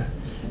 believe it or not.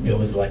 It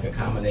was like a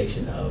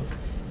combination of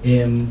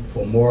M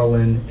for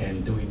Moreland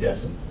and Dewey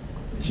Decimal.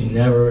 She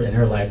never in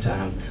her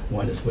lifetime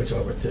wanted to switch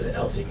over to the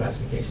LC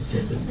classification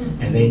system,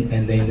 and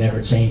they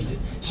never changed it.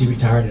 She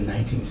retired in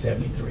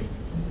 1973.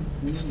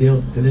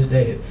 Still to this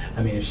day,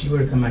 I mean, if she were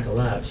to come back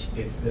alive,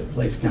 the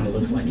place kind of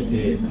looks like it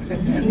did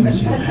when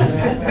she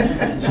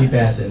left. She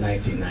passed in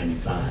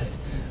 1995,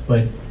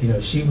 but you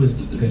know, she was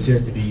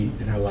considered to be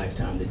in her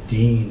lifetime the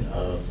dean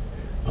of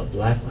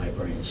Black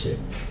librarianship,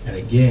 and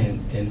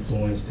again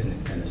influenced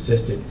and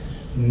assisted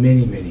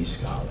many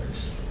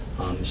scholars.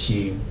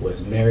 She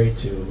was married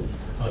to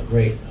a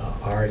great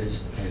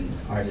artist and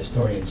art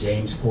historian,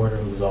 James Porter,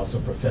 who was also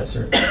a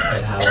professor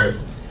at Howard.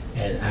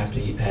 And after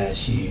he passed,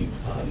 she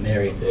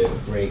married the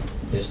great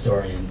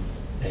historian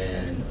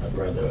and a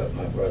brother of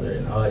my brother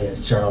in the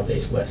audience, Charles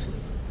H. Wesley.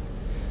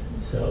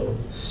 So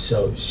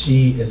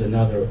she is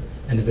another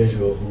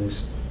individual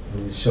whose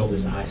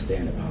shoulders I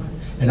stand upon.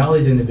 And all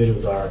these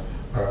individuals are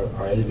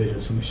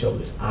individuals whose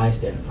shoulders I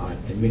stand upon,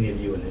 and many of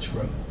you in this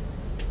room.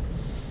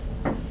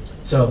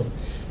 So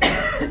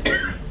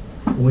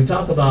when we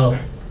talk about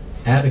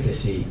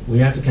advocacy, we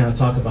have to kind of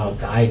talk about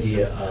the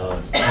idea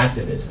of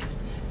activism.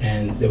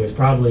 And there was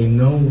probably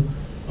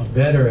a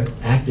better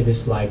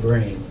activist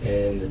librarian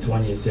in the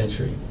 20th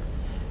century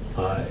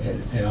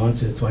and on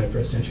to the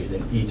 21st century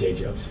than E.J.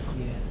 Josey.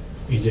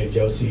 Yeah. E.J.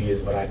 Josey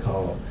is what I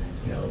call,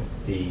 you know,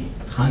 the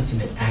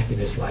consummate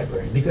activist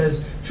librarian.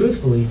 Because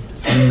truthfully,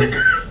 I mean,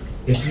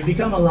 if you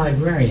become a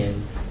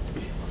librarian,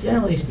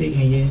 generally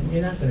speaking,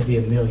 you're not going to be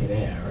a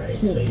millionaire, right?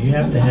 So you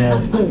have to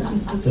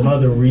have some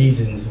other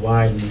reasons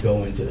why you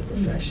go into the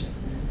profession.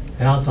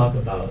 And I'll talk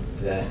about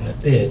that in a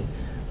bit.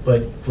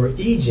 But for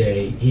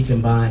EJ, he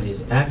combined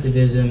his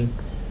activism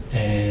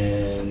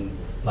and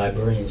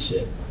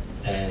librarianship,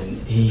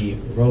 and he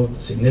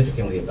wrote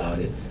significantly about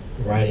it,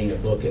 writing a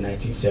book in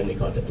 1970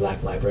 called The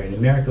Black Librarian in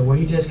America, where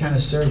he just kind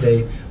of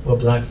surveyed what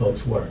black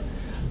folks were.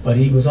 But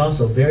he was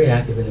also very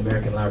active in the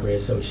American Library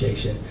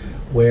Association,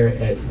 where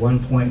at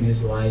one point in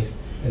his life,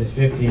 in the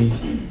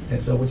 50s,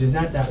 and so which is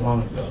not that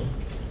long ago,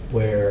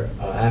 where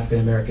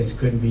African Americans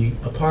couldn't be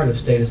a part of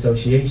state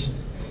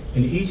associations.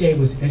 And EJ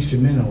was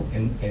instrumental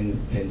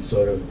in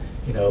sort of,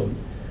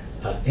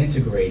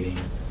 integrating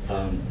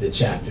the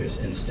chapters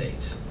in the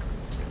states.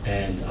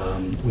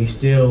 And we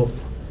still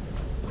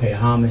pay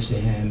homage to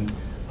him.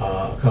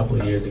 A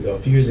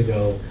few years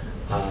ago,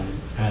 I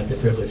had the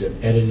privilege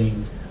of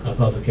editing a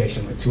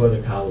publication with two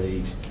other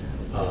colleagues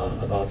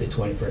about the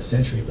 21st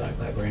century black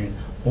librarian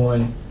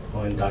on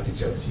Dr.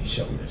 Josie's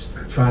shoulders,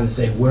 trying to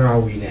say, where are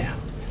we now?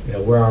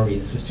 Where are we?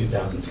 This was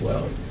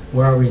 2012.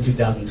 Where are we in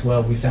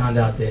 2012? We found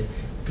out that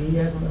he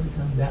hadn't really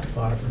come that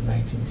far from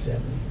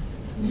 1970.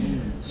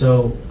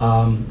 So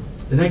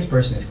the next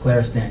person is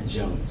Clara Stanton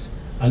Jones,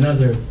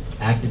 another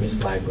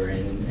activist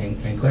librarian,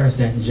 and Clara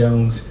Stanton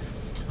Jones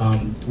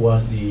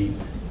was the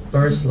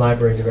first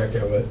library director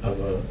of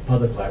a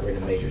public library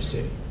in a major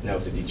city, and that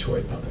was the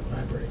Detroit Public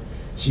Library.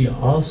 She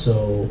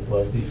also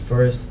was the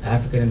first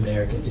African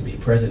American to be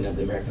president of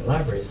the American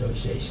Library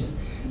Association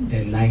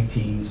in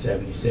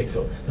 1976.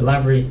 So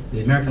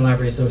the American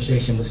Library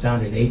Association was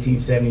founded in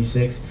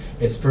 1876.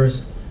 Its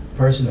first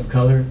person of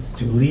color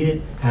to lead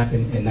it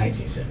happened in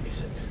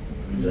 1976.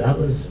 So that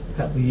was a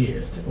couple of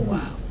years, took a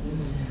while.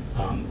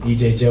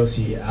 E.J.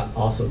 Josie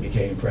also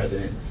became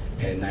president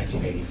in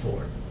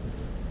 1984.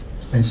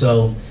 And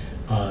so,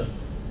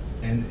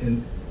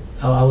 and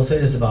I will say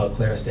this about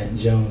Clara Stanton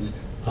Jones.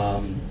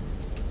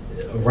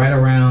 Right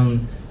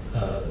around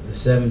the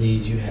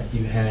 70s, you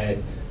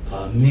had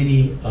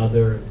many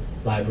other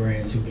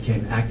librarians who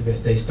became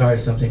activists. They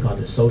started something called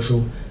the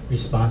Social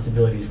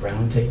Responsibilities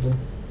Roundtable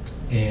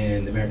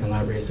in the American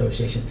Library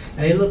Association,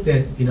 and they looked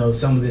at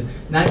some of the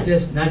not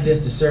just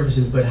the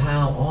services, but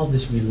how all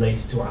this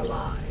relates to our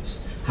lives,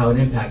 how it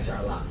impacts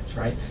our lives,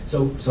 right?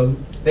 So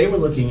they were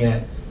looking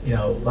at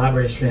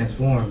libraries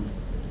transformed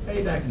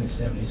way back in the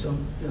 70s. So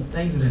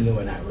things that are new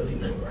are not really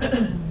new,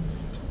 right?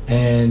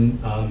 And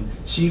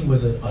she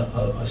was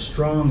a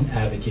strong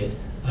advocate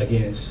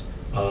against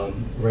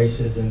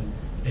racism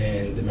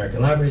in the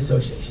American Library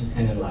Association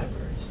and in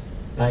libraries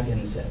back in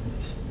the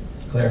 70s.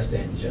 Clara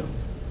Stanton Jones,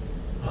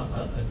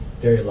 a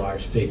very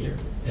large figure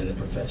in the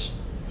profession.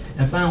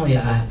 And finally,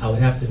 I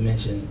would have to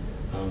mention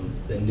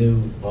the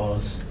new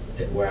boss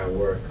at where I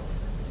work,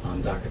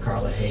 Dr.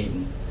 Carla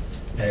Hayden,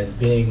 as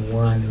being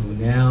one who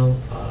now,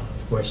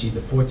 of course, she's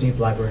the 14th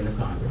Librarian of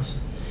Congress.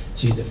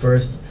 She's the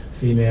first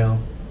female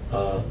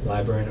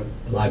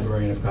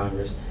Librarian of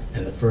Congress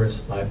and the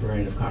first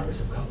Librarian of Congress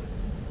of color.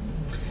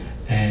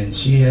 And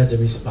she has the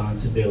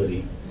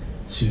responsibility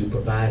to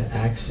provide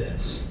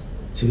access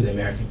to the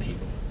American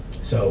people.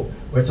 So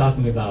we're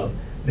talking about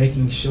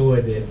making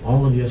sure that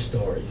all of your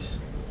stories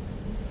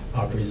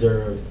are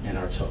preserved and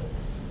are told.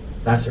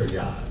 That's her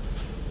job.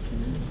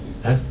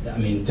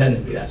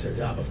 Technically that's her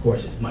job. Of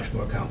course, it's much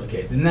more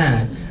complicated than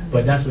that,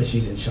 but that's what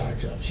she's in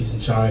charge of. She's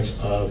in charge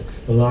of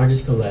the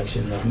largest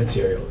collection of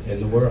material in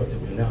the world that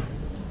we know,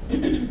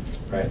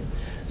 right?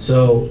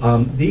 So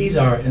these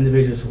are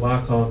individuals who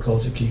I call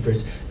culture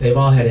keepers. They've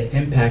all had an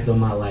impact on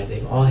my life.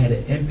 They've all had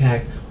an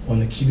impact on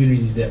the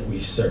communities that we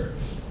serve.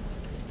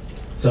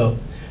 So,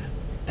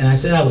 and I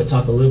said I would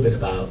talk a little bit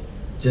about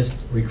just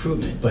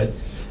recruitment, but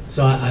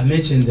so I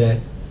mentioned that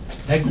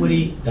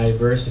equity,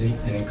 diversity,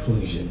 and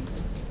inclusion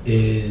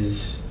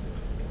is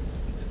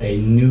a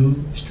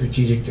new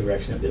strategic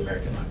direction of the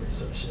American Library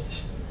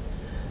Association.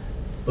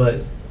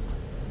 But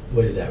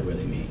what does that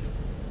really mean?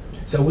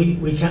 So we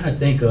kind of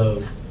think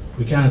of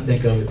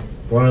it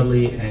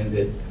broadly, and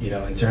that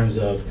in terms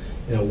of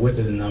what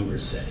do the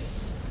numbers say?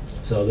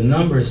 So the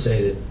numbers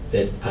say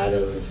that out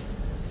of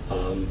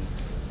I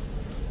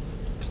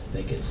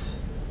think it's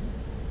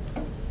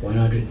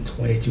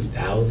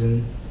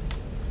 122,000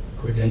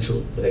 what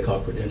they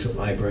call credentialed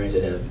librarians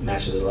that have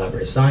Masters of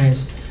Library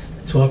Science.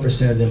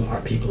 12% of them are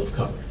people of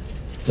color.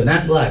 So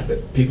not black,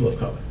 but people of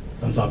color.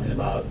 So I'm talking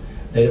about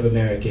Native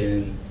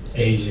American,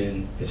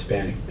 Asian,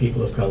 Hispanic.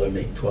 People of color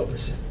make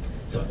 12%.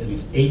 So that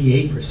means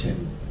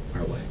 88%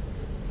 are white.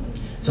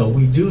 So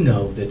we do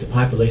know that the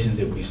populations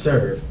that we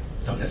serve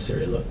don't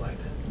necessarily look like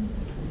that.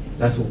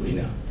 That's what we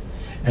know.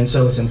 And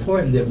so it's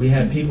important that we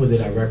have people that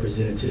are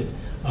representative,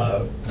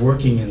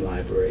 working in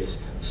libraries,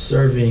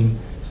 serving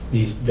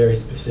these very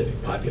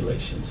specific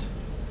populations.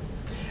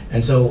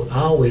 And so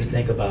I always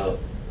think about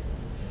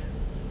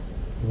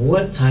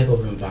what type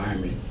of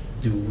environment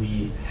do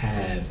we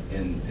have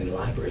in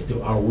libraries?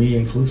 Are we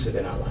inclusive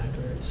in our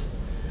libraries?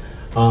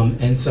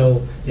 And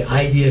so the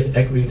idea of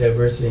equity,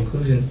 diversity,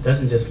 inclusion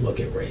doesn't just look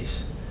at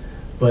race,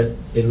 but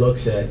it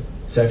looks at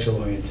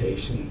sexual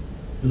orientation,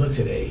 looks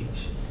at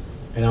age.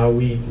 And are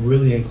we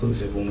really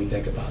inclusive when we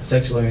think about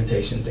sexual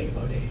orientation, think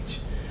about age?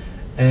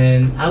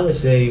 And I would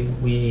say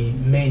we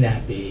may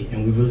not be,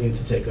 and we really need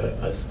to take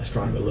a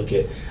stronger look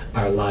at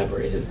our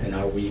libraries, and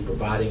are we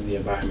providing the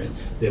environment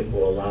that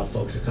will allow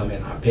folks to come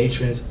in, our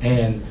patrons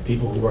and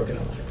people who work in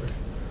the library.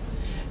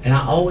 And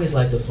I always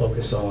like to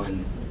focus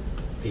on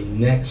the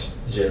next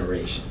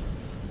generation.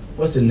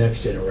 What's the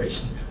next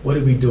generation? What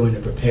are we doing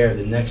to prepare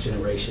the next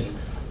generation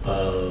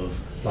of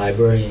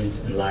librarians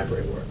and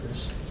library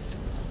workers?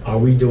 Are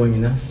we doing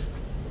enough?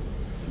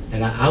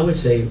 And I would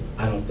say,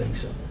 I don't think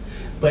so.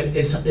 But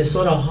it's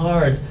sort of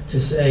hard to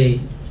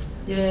say,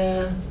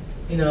 yeah,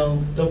 you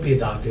know, don't be a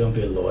doctor, don't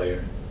be a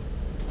lawyer,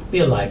 be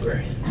a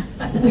librarian.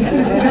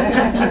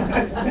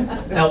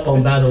 Oh,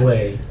 and by the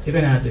way, you're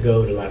gonna have to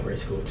go to library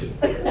school too.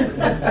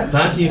 So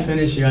after you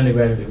finish your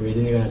undergraduate degree,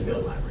 then you're gonna have to go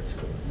to library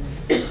school.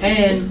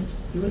 And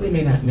you really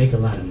may not make a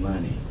lot of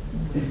money.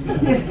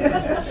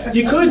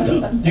 You could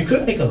though, you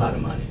could make a lot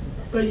of money,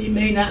 but you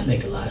may not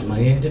make a lot of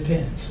money, it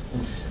depends.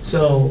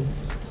 So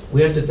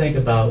we have to think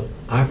about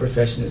our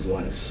profession is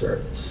one of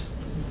service.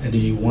 And do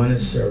you want to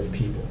serve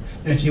people?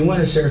 And if you want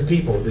to serve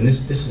people, then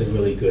this is a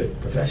really good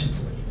profession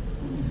for you.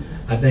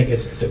 I think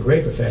it's a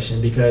great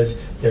profession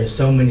because there's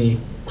so many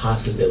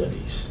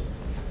possibilities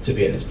to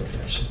be in this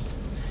profession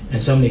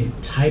and so many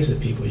types of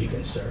people you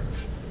can serve.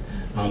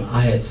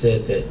 I had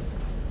said that,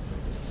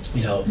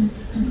 you know,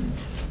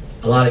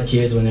 a lot of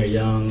kids when they're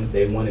young,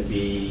 they want to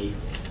be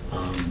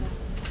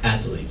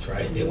athletes,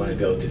 right? They want to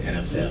go to the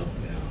NFL.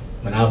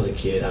 When I was a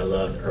kid, I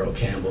loved Earl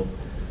Campbell,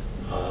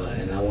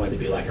 and I wanted to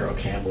be like Earl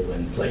Campbell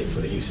and play for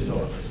the Houston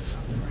Oilers or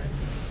something, right?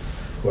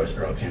 Of course,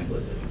 Earl Campbell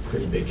is a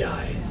pretty big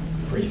guy and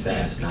pretty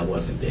fast, and I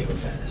wasn't big or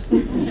fast.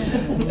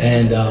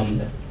 And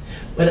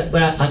but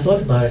I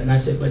thought about it, and I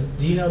said, but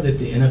do you know that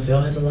the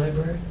NFL has a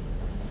library?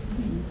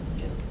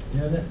 You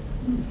know that?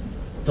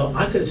 So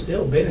I could have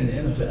still been in the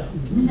NFL.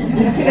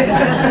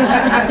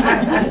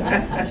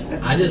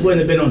 I just wouldn't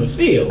have been on the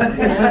field.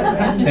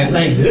 And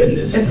thank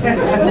goodness.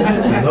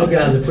 Those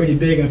guys are pretty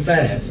big and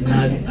fast, and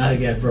I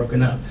got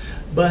broken up.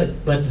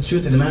 But the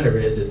truth of the matter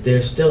is that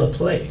there's still a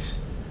place,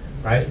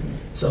 right?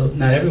 So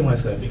not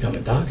everyone's going to become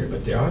a doctor,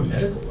 but there are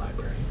medical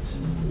librarians.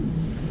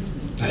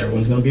 Not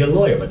everyone's going to be a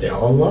lawyer, but they're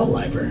all law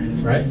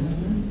librarians, right?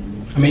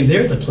 I mean,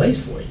 there's a place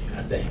for you,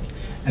 I think.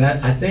 And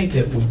I think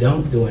that we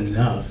don't do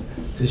enough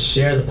to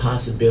share the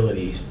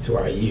possibilities to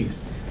our youth,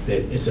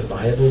 that it's a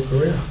viable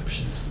career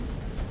option.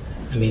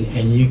 I mean,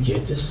 and you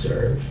get to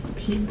serve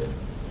people.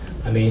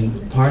 I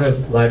mean, part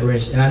of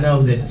librarians, and I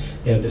know that,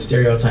 you know, the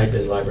stereotype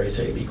is librarians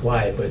say to be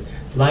quiet, but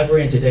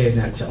librarian today is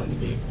not telling you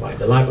to be quiet.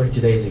 The library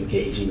today is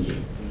engaging you.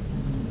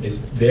 It's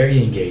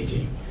very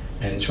engaging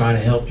and trying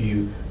to help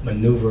you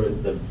maneuver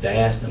the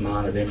vast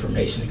amount of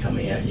information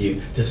coming at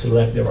you to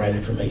select the right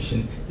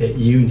information that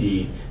you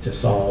need to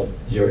solve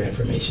your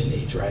information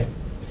needs, right?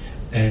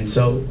 And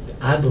so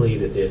I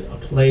believe that there's a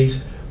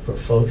place for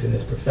folks in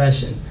this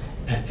profession,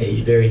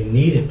 a very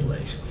needed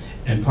place.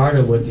 And part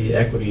of what the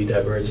equity,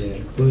 diversity,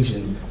 and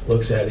inclusion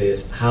looks at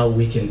is how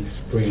we can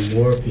bring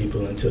more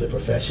people into the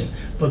profession,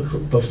 but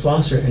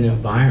foster an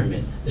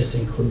environment that's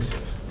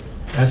inclusive.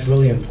 That's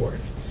really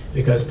important,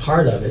 because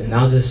part of it, and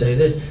I'll just say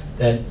this,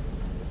 that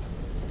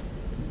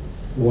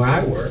where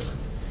I work,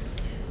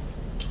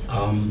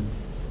 I'm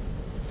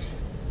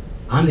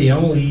the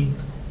only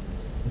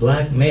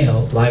black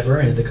male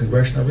librarian at the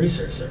Congressional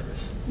Research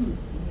Service.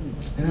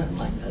 And I'm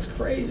like, that's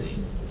crazy.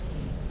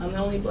 I'm the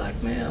only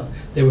black male.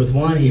 There was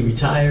one, he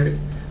retired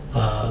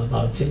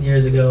about 10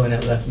 years ago, and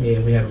that left me,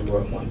 and we haven't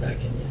brought one back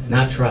in yet. And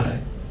I've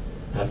tried.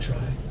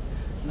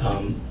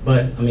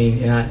 But I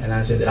mean, and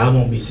I said that I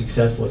won't be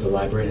successful as a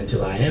librarian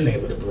until I am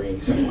able to bring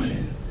someone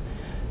in.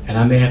 And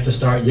I may have to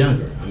start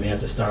younger. I may have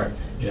to start,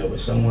 you know,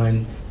 with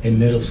someone in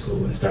middle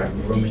school and start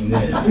grooming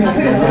them.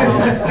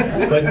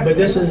 but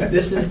this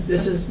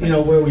is you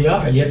know, where we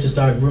are. You have to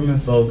start grooming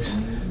folks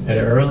at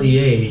an early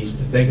age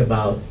to think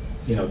about,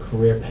 you know,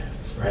 career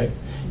paths, right?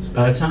 So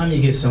by the time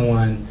you get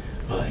someone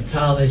in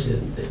college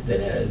that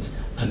has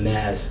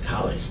amassed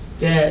college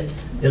debt,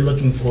 they're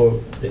looking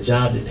for the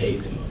job that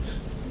pays the most,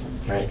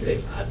 right?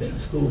 I've been in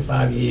school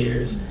 5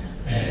 years,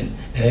 and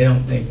they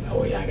don't think,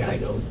 oh yeah, I gotta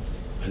go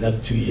another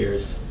 2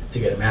 years to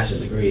get a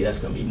master's degree. That's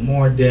gonna be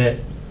more debt.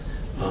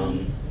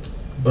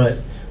 But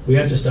we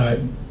have to start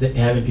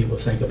having people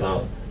think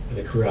about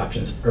the career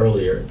options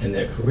earlier in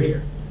their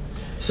career.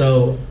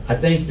 So I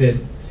think that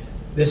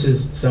this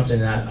is something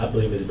that I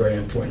believe is very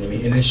important to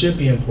me, and it should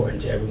be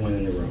important to everyone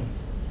in the room.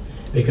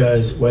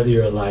 Because whether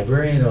you're a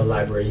librarian or a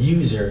library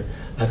user,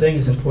 I think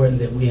it's important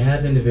that we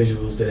have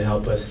individuals that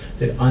help us,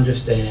 that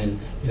understand,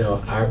 you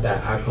know, our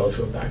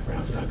cultural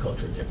backgrounds and our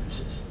cultural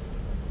differences.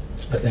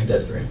 I think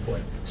that's very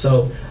important.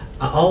 So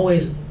I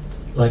always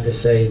like to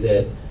say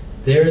that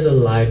there is a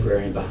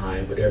librarian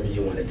behind whatever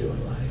you want to do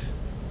in life.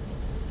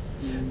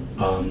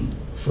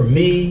 For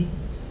me,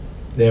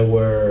 there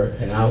were,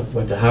 and I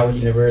went to Howard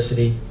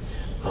University,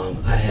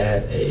 I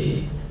had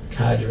a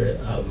cadre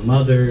of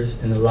mothers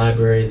in the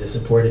library that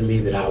supported me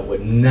that I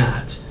would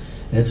not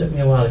And it took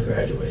me a while to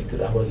graduate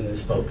because I wasn't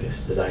as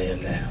focused as I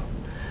am now.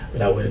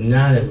 But I would have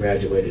not have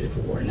graduated if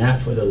it were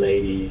not for the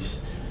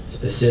ladies,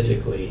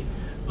 specifically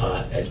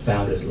at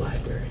Founders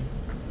Library.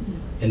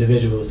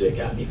 Individuals that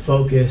got me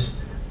focused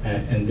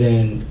and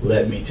then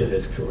led me to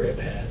this career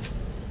path,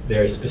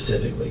 very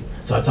specifically.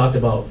 So I talked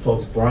about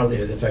folks broadly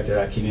that affected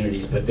our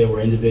communities, but there were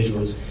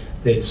individuals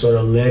that sort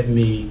of led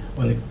me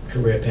on the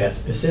career path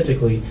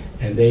specifically,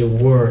 and they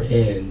were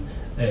in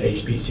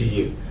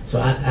HBCU. So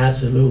I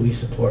absolutely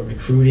support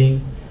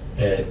recruiting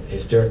at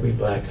historically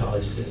black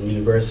colleges and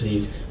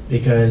universities,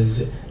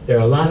 because there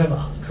are a lot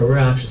of career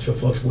options for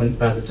folks when,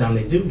 by the time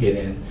they do get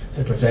in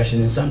the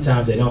profession, and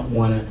sometimes they don't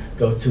want to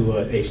go to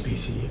a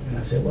HBCU. And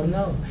I said, well,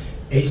 no,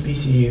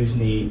 HBCUs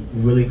need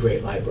really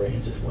great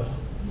librarians as well.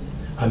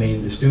 I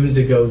mean, the students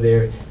that go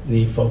there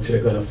need folks that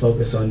are going to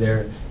focus on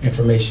their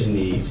information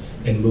needs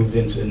and move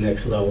them to the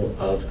next level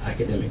of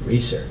academic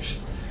research.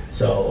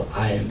 So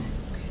I am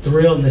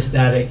thrilled and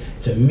ecstatic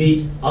to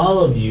meet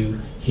all of you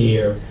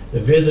here, the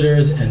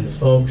visitors and the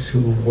folks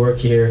who work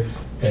here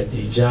at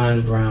the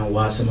John Brown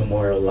Watson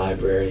Memorial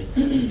Library,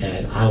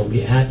 and I will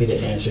be happy to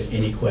answer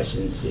any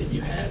questions that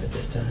you have at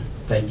this time.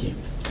 Thank you.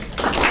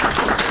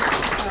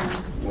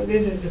 Well,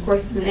 this is the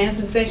question and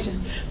answer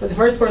section. But the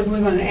first question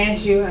we're going to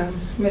ask you,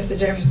 Mr.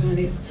 Jefferson,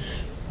 is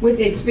with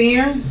the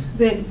experience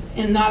that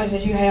and knowledge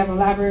that you have of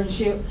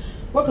librarianship,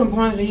 what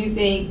components do you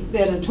think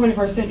that a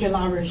 21st century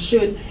library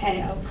should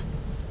have?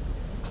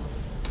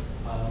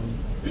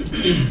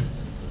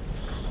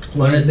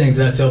 One of the things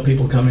that I tell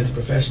people coming into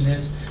the profession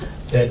is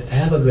that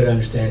have a good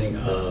understanding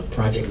of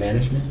project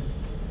management,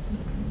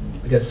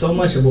 because so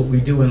much of what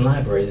we do in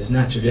libraries is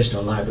not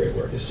traditional library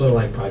work. It's sort of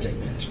like project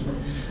management.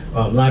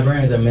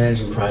 Librarians are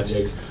managing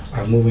projects,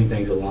 are moving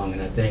things along,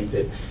 and I think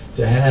that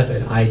to have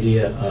an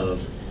idea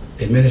of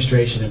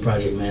administration and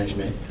project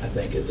management, I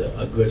think is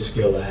a good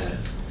skill to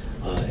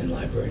have in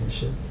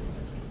librarianship.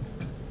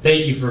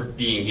 Thank you for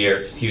being here.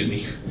 Excuse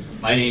me.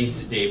 My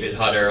name's David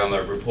Hutter. I'm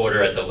a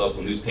reporter at the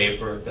local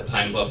newspaper, the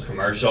Pine Bluff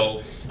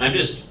Commercial. And I'm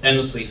just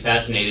endlessly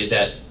fascinated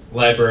that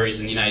libraries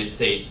in the United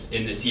States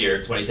in this year,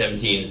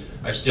 2017,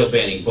 are still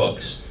banning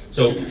books.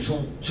 So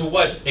to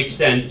what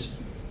extent,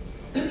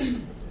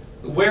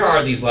 where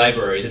are these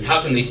libraries and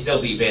how can they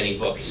still be banning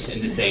books in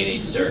this day and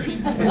age, sir?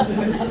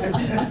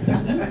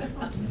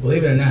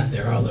 Believe it or not,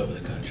 they're all over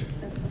the country.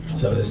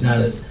 So there's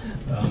not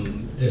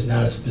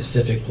a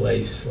specific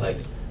place like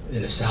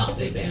in the South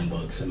they ban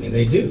books. I mean,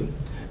 they do,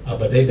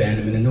 but they ban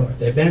them in the North.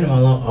 They ban them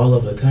all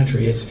over the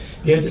country.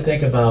 You have to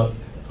think about,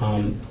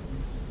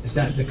 it's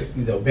not,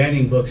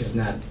 banning books is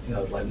not,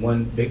 like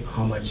one big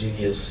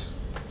homogeneous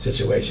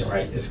situation,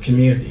 right? It's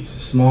communities,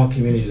 small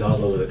communities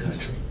all over the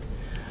country.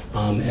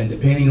 And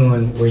depending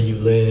on where you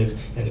live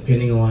and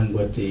depending on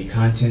what the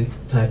content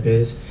type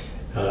is,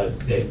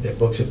 their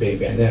books are being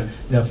banned.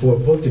 Now for a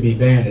book to be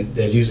banned,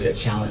 there's usually a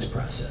challenge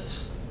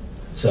process.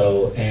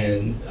 So,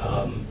 and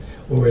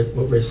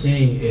what we're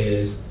seeing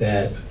is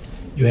that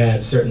you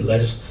have certain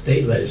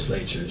state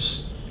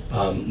legislatures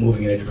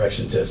moving in a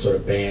direction to sort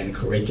of ban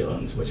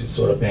curriculums, which is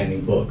sort of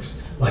banning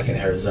books, like in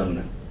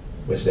Arizona,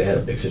 which they had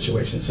a big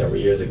situation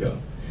several years ago.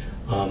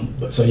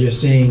 So you're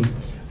seeing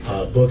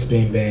books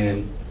being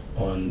banned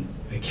on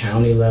the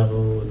county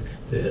level,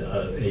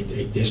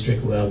 a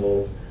district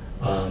level,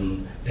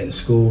 and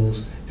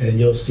schools, and then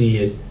you'll see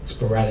it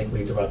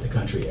sporadically throughout the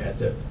country at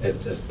the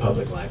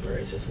public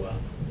libraries as well.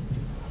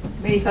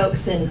 Many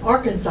folks in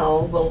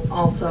Arkansas will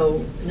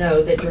also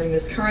know that during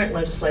this current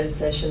legislative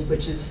session,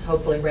 which is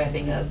hopefully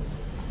wrapping up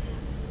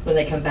when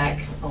they come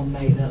back on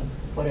May the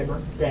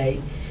whatever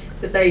day,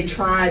 that they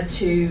tried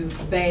to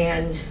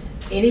ban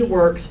any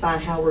works by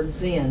Howard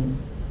Zinn.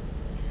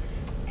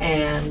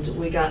 And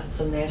we got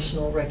some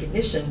national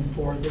recognition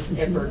for this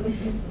effort.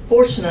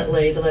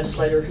 Fortunately, the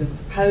legislator who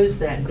proposed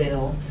that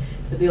bill,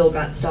 the bill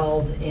got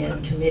stalled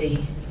in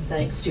committee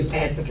thanks to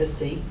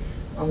advocacy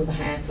on the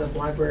behalf of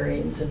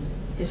librarians and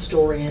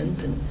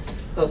historians and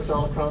folks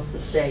all across the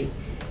state.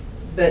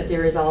 But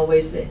there is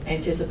always the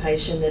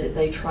anticipation that if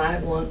they try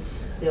it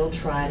once, they'll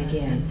try it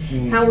again.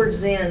 Howard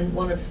Zinn,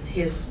 one of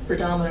his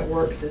predominant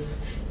works is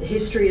The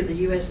History of the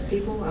U.S.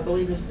 People, I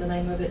believe is the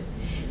name of it.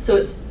 So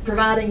it's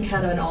providing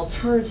kind of an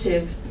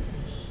alternative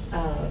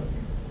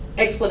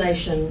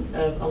explanation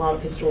of a lot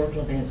of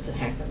historical events that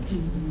happened.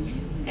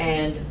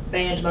 And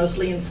banned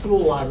mostly in school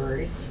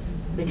libraries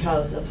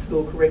because of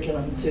school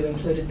curriculums who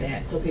included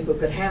that, so people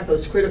could have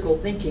those critical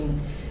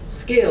thinking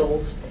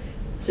skills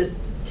to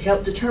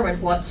help determine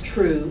what's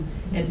true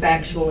and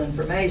factual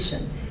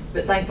information.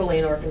 But thankfully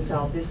in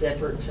Arkansas, this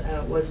effort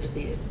was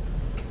defeated.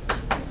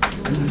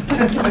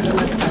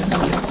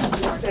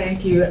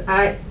 Thank you.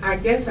 I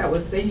guess I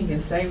was thinking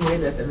the same way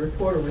that the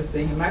reporter was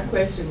thinking. My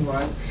question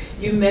was,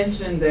 you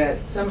mentioned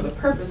that some of the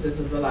purposes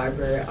of the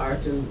library are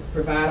to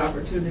provide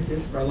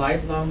opportunities for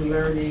lifelong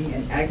learning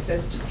and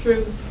access to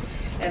truth.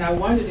 And I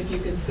wondered if you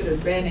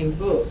considered banning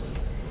books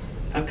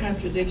a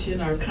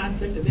contradiction or a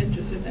conflict of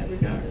interest in that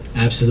regard.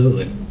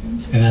 Absolutely.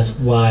 And that's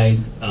why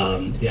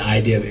the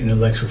idea of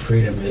intellectual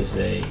freedom is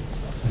a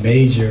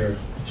major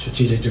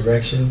strategic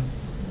direction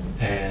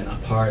and a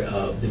part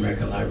of the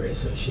American Library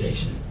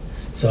Association.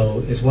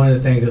 So it's one of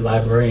the things that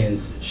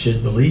librarians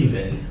should believe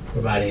in,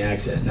 providing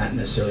access, not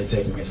necessarily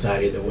taking a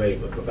side either way,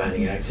 but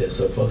providing access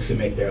so folks can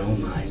make their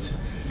own minds.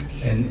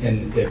 And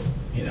if,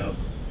 you know,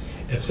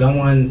 if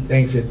someone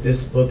thinks that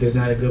this book is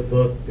not a good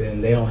book, then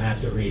they don't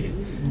have to read it.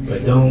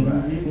 But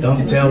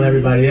don't tell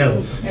everybody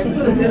else. And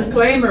put a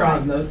disclaimer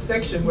on the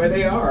section where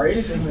they are, or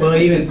anything. Well,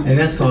 and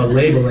that's called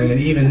labeling, and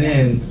even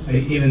then,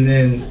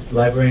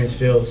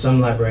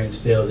 some librarians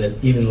feel that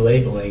even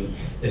labeling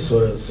is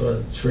sort of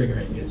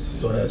triggering. It's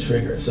sort of a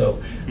trigger.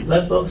 So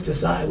let folks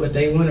decide what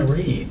they want to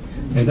read,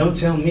 and don't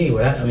tell me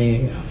what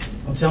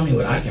don't tell me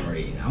what I can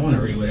read. I want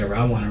to read whatever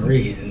I want to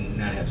read, and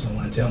not have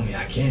someone tell me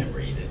I can't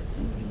read it.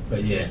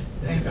 But yeah,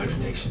 that's a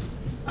contradiction.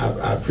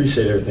 I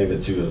appreciate everything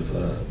that you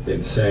have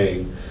been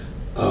saying.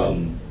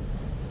 I'm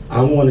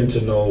wanting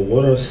to know,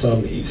 what are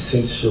some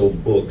essential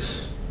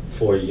books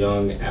for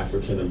young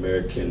African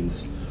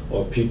Americans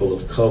or people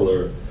of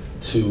color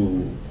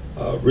to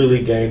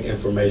really gain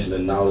information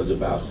and knowledge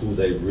about who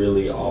they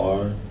really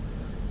are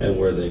and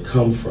where they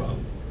come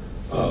from?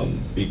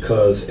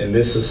 Because in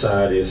this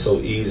society, it's so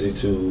easy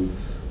to,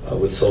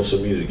 with social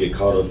media, get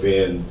caught up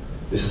in,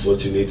 this is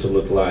what you need to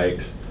look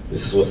like,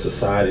 this is what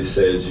society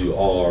says you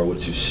are,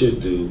 what you should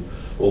do.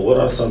 Well, what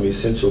are some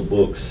essential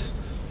books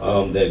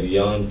that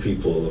young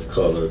people of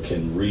color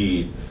can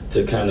read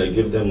to kind of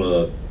give them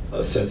a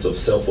sense of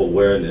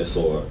self-awareness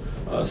or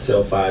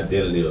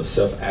self-identity or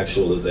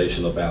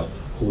self-actualization about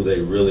who they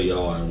really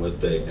are and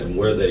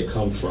where they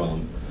come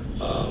from?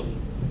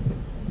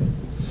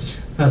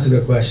 That's a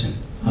good question.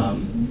 I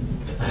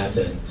have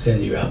to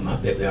send you out my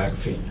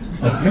bibliography.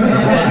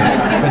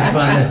 Mr.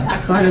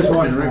 Fonda. I just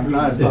want to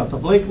recognize Dr.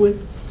 Blakely.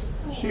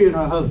 She and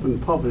her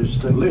husband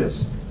published a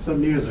list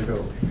some years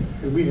ago,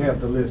 and we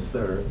have the list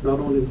there. Not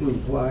only includes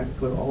black,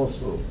 but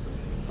also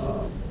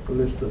a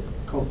list of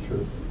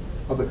cultures,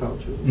 other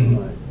cultures. Mm-hmm.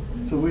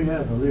 Right. So we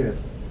have a list,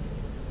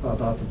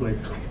 Dr.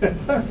 Blakely.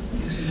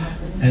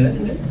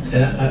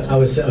 and I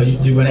would say,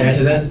 do you want to add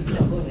to that?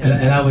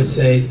 And I would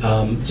say,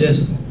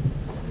 just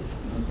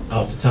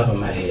off the top of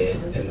my head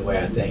and the way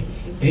I think,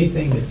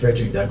 anything that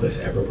Frederick Douglass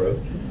ever wrote,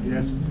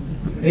 Yes.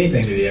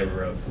 anything that he ever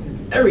wrote,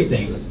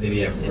 everything that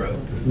he ever wrote,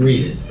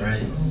 read it,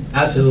 right?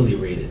 Absolutely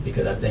read it,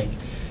 because I think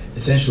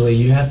essentially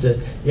you have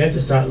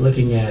to start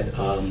looking at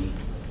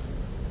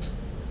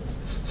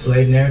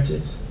slave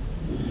narratives.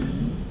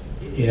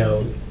 You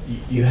know,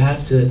 you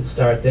have to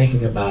start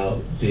thinking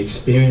about the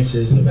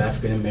experiences of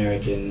African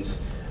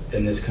Americans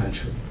in this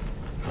country.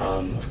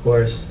 Of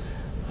course,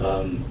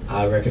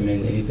 I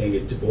recommend anything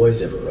that Du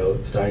Bois ever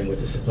wrote, starting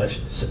with the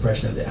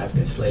suppression of the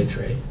African slave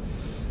trade.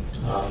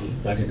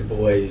 Dr. Du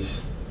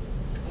Bois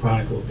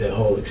chronicled the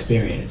whole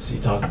experience.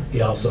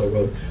 He also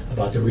wrote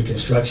about the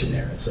Reconstruction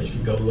era, so you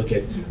can go look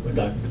at what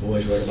Dr. Du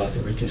Bois wrote about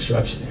the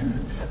Reconstruction era.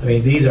 I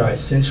mean, these are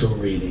essential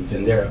readings,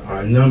 and there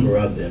are a number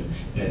of them,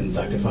 and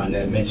Dr.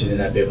 Fonda mentioned in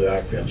that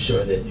bibliography. I'm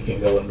sure that you can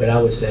go in, but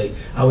I would say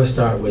I would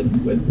start with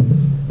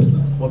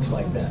books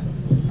like that.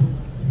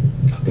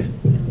 Okay.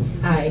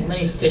 Hi, my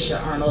name is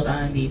Tisha Arnold.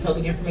 I'm the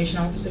Public Information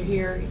Officer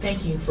here.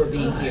 Thank you for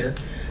being here.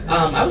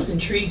 I was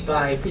intrigued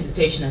by a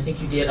presentation I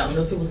think you did, I don't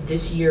know if it was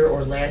this year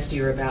or last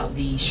year, about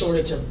the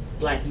shortage of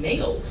black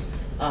males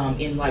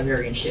in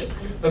librarianship.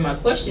 But my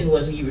question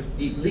was, when you were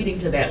leading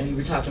to that, when you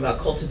were talking about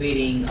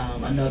cultivating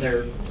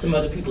some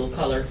other people of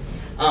color,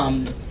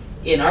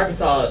 in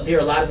Arkansas, there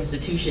are a lot of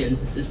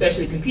institutions,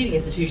 especially competing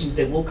institutions,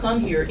 that will come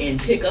here and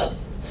pick up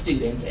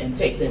students and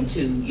take them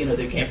to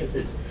their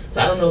campuses.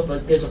 So I don't know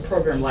if there's a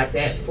program like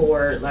that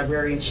for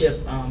librarianship,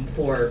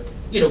 for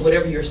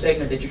whatever your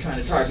segment that you're trying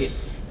to target.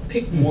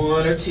 Pick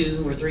one or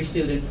two or three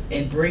students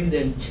and bring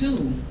them to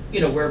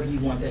wherever you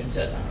want them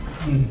to.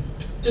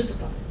 Just a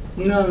thought.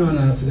 No,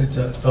 that's a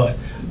good thought.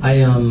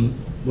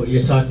 What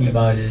you're talking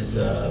about is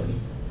a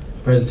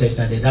presentation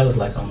I did. That was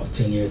like almost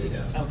 10 years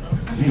ago.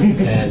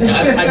 Okay. And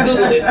I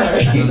Googled it.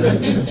 Sorry.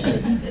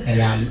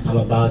 And I'm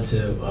about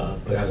to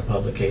put out a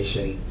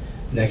publication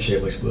next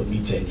year, which will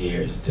be 10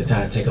 years, to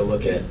kind of take a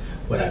look at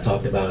what I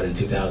talked about in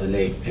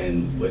 2008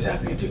 and what's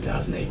happening in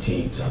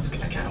 2018. So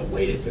I kind of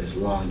waited for this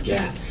long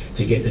gap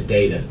to get the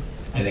data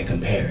and then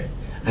compare it.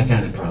 I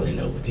kind of probably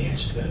know what the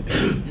answer is going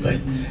to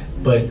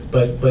be,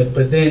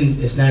 but then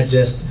it's not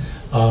just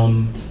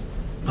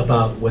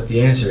about what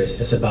the answer is.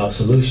 It's about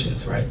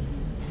solutions, right?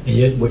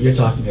 And what you're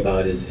talking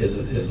about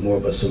is more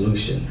of a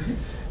solution,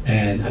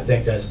 and I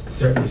think that's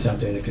certainly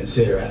something to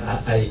consider.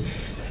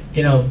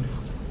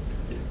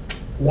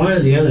 One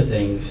of the other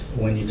things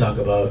when you talk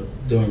about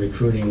doing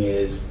recruiting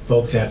is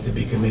folks have to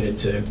be committed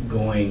to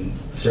going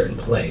a certain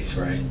place,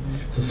 right?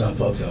 So some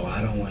folks say,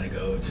 I don't want to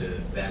go to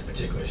that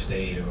particular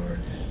state, or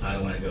I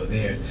don't want to go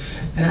there.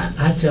 And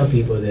I tell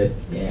people that,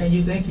 yeah,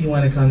 you think you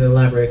want to come to the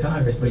Library of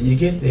Congress, but you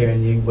get there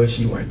and you wish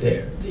you weren't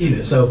there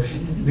either. So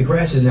the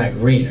grass is not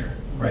greener,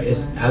 right?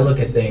 I look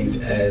at things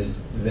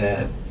as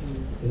that,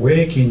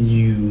 where can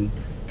you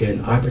get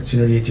an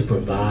opportunity to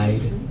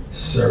provide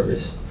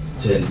service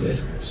to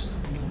individuals?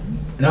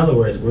 In other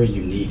words, where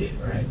you need it,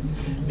 right?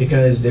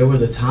 Because there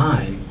was a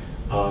time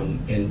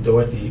in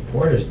Dorothy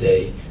Porter's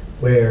day,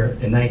 where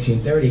in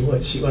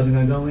 1930, she wasn't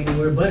going to go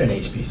anywhere but an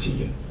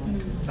HBCU.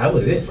 That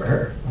was it for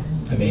her.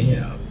 I mean,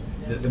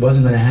 it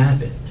wasn't going to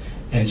happen.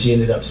 And she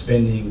ended up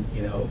spending,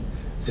 a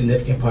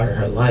significant part of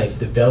her life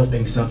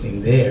developing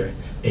something there,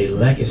 a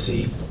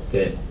legacy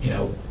that,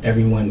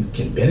 everyone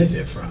can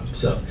benefit from.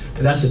 So,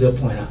 but that's a good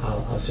point.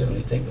 I'll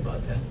certainly think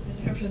about that.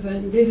 Mr.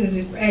 Jefferson, this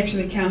is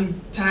actually kind of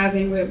ties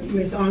in with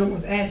Ms. Arnold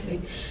was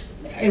asking.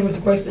 It was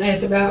a question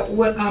asked about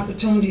what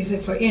opportunities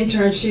for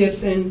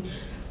internships and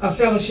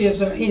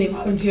fellowships or any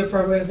volunteer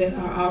programs that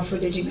are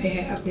offered that you may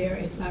have there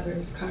at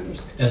Libraries of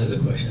Congress. That's a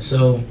good question.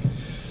 So,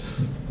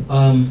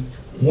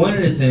 one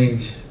of the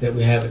things that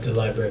we have at the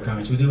Library of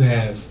Congress, we do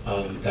have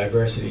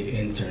diversity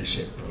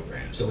internship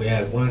programs. So we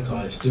have one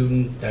called a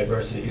Student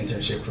Diversity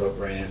Internship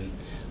Program.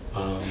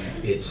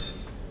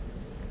 It's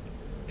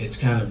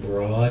kind of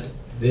broad.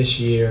 This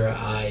year,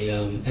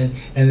 and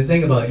the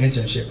thing about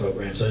internship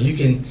programs, so it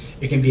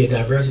can be a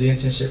diversity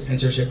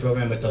internship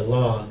program, but the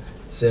law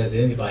says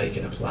that anybody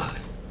can apply.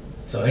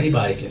 So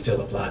anybody can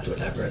still apply to a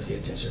diversity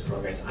internship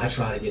program. I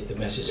try to get the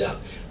message out.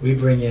 We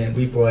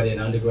brought in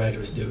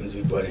undergraduate students,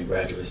 we brought in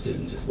graduate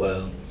students as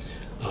well,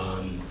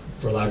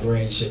 for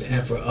librarianship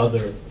and for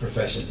other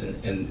professions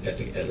at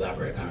the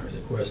Library of Congress.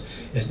 Of course,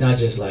 it's not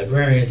just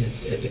librarians,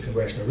 it's at the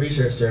Congressional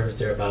Research Service.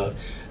 There are about,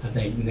 I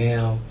think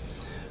now,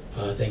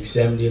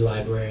 70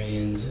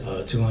 librarians,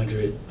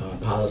 200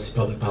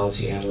 public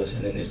policy analysts,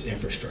 and then there's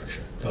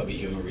infrastructure. That'll be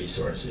human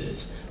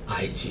resources,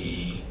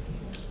 IT,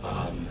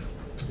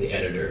 the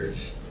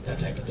editors, that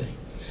type of thing.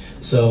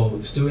 So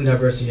student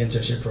diversity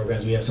internship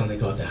programs, we have something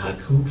called the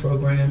HACU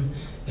program.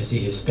 It's the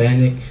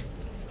Hispanic,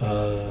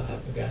 I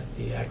forgot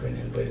the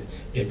acronym, but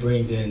it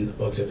brings in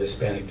folks of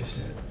Hispanic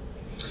descent.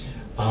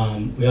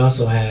 We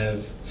also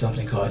have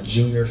something called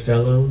Junior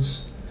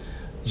Fellows.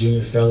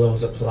 Junior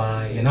Fellows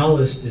apply, and all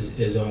this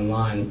is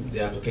online. The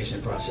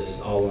application process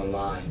is all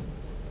online.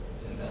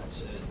 And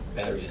that's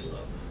battery is low.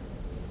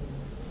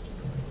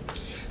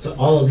 So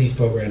all of these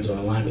programs are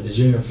online, but the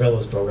Junior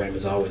Fellows program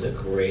is always a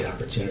great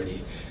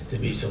opportunity to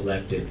be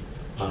selected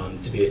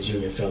to be a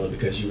Junior Fellow,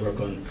 because you work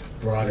on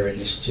broader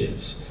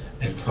initiatives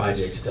and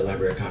projects at the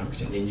Library of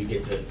Congress, and then you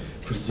get to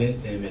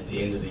present them at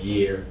the end of the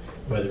year,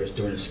 whether it's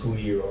during the school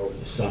year or over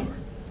the summer.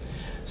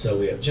 So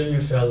we have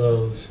Junior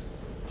Fellows,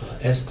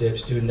 SDIP,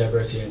 Student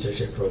Diversity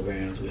Internship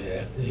Programs. We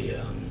have the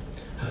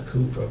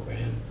HACU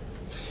program.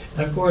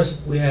 And of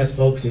course, we have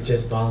folks that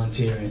just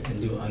volunteer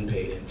and do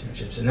unpaid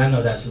internships. And I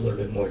know that's a little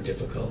bit more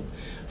difficult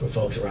for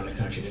folks around the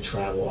country to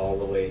travel all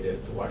the way to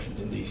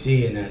Washington,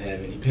 D.C. and not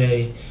have any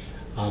pay.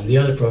 The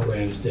other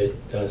programs that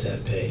does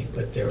have pay,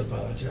 but there are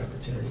volunteer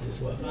opportunities as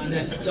well.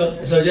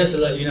 So just to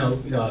let you know,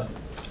 got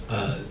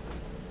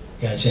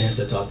a chance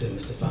to talk to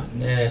Mr.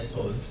 Fontenette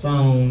over the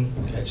phone,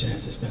 got a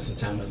chance to spend some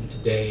time with him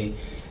today.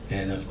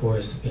 And of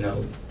course,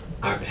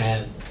 our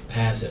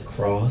paths have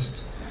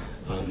crossed.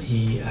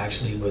 He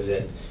actually was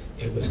at,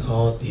 it was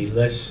called the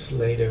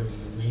Legislative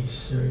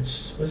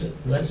Research, was it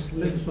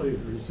Legislative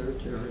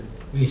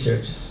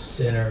Research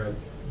Center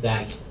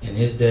back in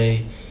his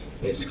day.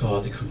 It's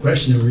called the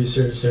Congressional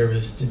Research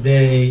Service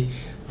today.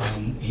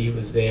 He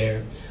was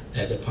there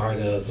as a part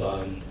of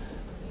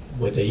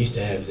what they used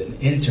to have as an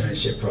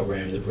internship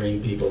program to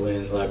bring people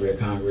in the Library of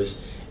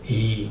Congress.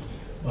 He,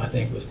 I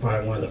think, was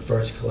part of one of the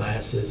first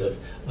classes of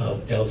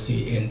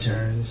LC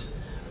interns.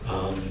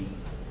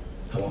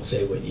 I won't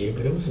say what year,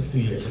 but it was a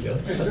few years ago.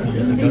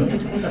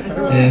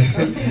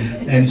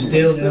 And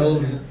still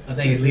knows, I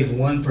think, at least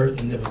one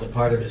person that was a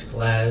part of his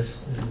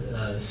class.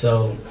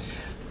 So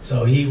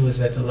he was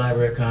at the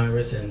Library of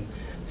Congress and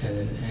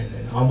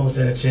almost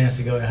had a chance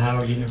to go to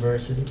Howard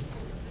University.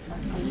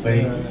 But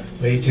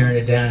he turned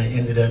it down and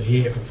ended up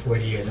here for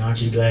 40 years.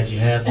 Aren't you glad you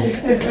have him?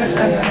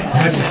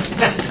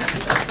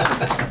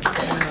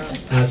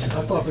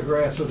 I thought the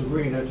grass was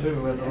greener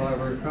too at the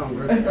Library of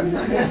Congress.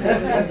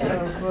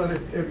 But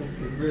it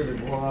really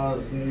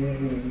was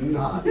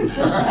not. I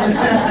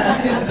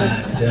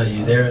tell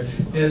you, there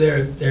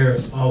are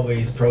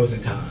always pros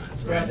and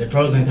cons, right? The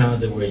pros and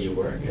cons of where you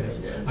work.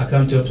 And I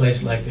come to a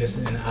place like this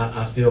and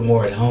I feel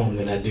more at home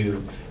than I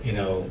do,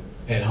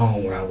 at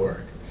home where I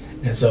work.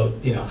 And so,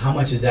 how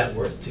much is that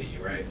worth to you,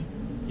 right?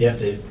 You have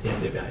to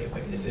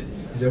evaluate. Is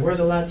it worth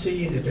a lot to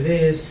you? If it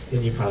is,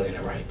 then you're probably in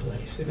the right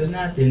place. If it's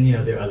not, then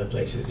there are other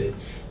places that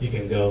you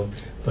can go.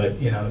 But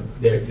there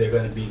are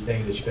going to be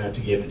things that you're going to have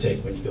to give and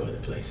take when you go other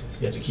places.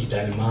 You have to keep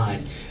that in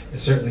mind,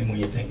 and certainly when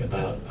you think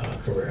about a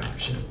career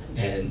option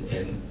and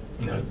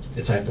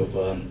the type of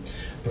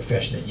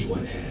profession that you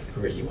want to have,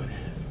 career you want to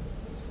have.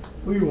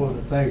 We want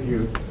to thank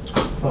you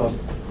for a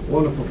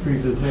wonderful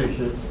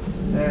presentation.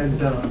 And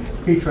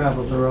he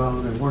travels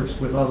around and works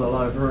with other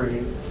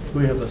librarians.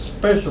 We have a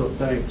special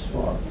thanks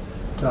for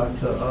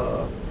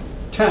Dr.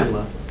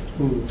 Chandler,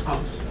 who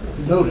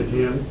noted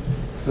him.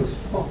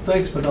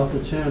 Thanks for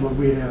Dr. Chandler.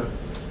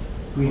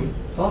 We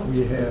thought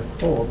we had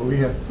 4, but we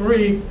have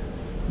 3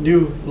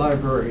 new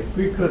librarians.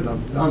 We couldn't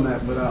have done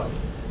that without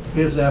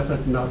his effort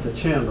and Dr.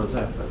 Chandler's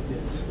effort.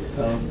 Yes.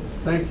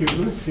 Thank you.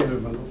 Let's give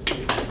him a little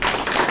speech.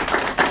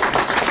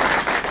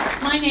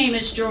 My name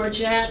is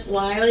Georgette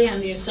Wiley.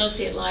 I'm the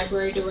Associate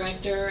Library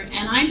Director,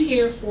 and I'm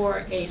here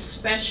for a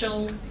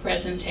special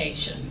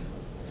presentation.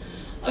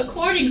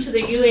 According to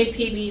the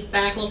UAPB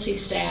Faculty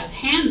Staff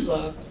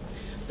Handbook,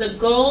 the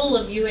goal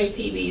of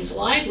UAPB's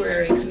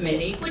Library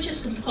Committee, which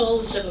is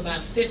composed of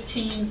about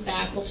 15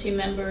 faculty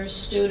members,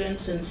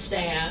 students, and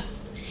staff,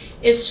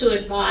 is to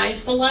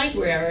advise the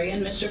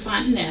librarian, Mr.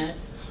 Fontenette,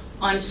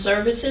 on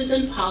services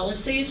and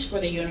policies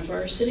for the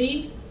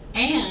university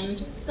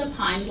and the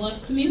Pine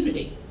Bluff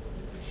community.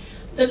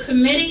 The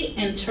committee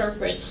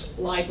interprets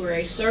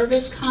library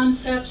service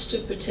concepts to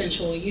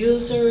potential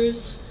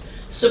users,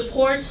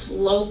 supports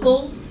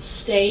local,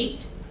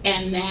 state,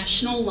 and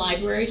national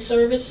library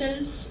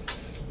services,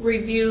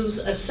 reviews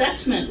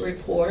assessment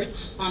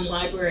reports on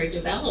library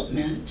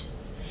development,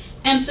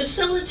 and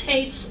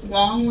facilitates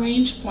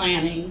long-range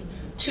planning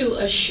to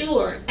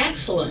assure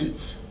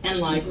excellence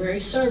in library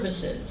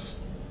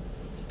services.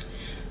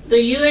 The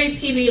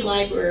UAPB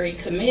Library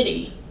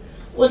Committee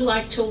would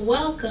like to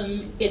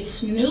welcome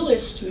its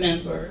newest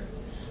member,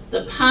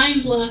 the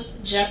Pine Bluff,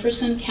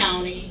 Jefferson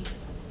County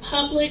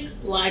Public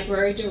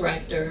Library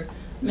Director,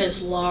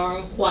 Ms.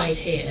 Laura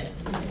Whitehead.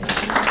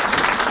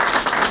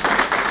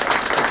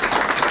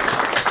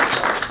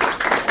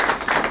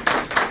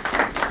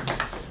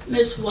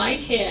 Ms.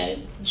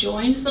 Whitehead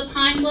joins the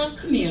Pine Bluff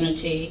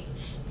community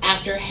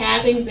after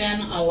having been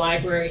a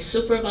library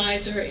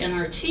supervisor in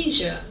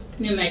Artesia,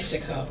 New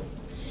Mexico.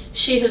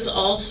 She has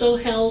also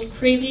held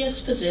previous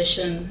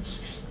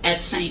positions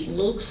at St.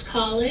 Luke's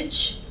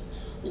College,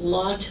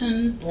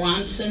 Lawton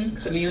Bronson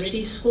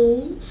Community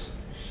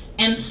Schools,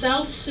 and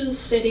South Sioux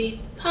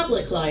City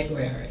Public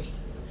Library.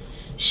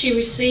 She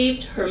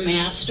received her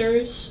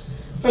master's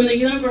from the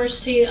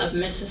University of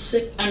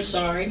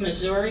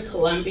Missouri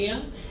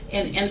Columbia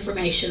in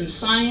Information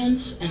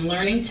Science and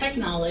Learning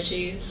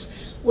Technologies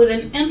with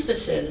an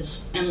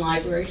emphasis in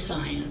library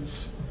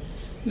science.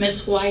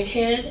 Ms.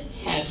 Whitehead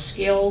has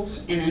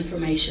skills in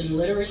information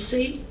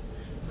literacy,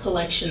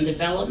 collection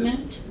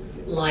development,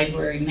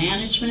 library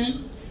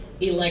management,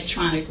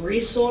 electronic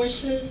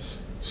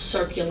resources,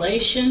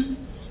 circulation,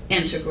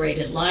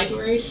 integrated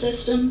library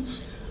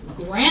systems,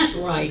 grant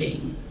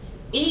writing,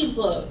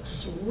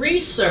 e-books,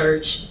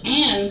 research,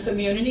 and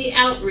community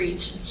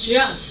outreach,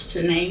 just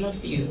to name a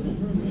few.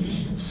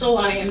 So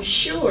I am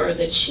sure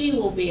that she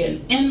will be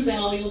an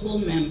invaluable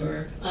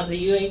member of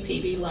the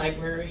UAPB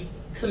Library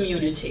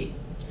community.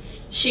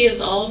 She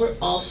is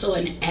also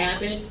an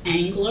avid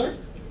angler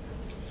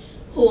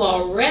who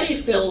already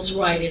feels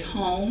right at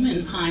home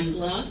in Pine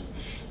Bluff,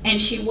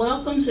 and she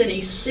welcomes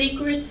any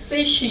secret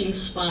fishing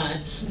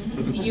spots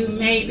you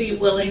may be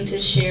willing to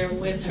share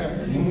with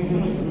her.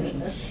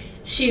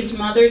 She's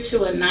mother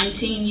to a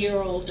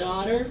 19-year-old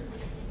daughter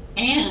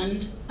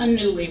and a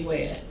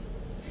newlywed.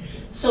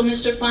 So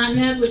Mr.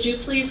 Fontenette, would you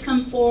please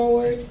come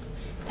forward?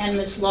 And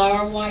Ms.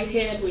 Laura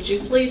Whitehead, would you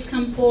please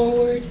come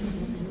forward?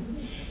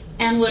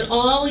 And would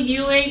all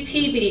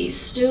UAPB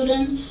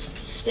students,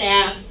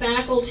 staff,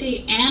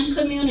 faculty, and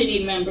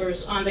community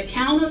members on the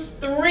count of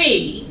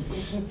 3,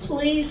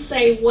 please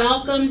say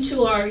welcome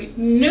to our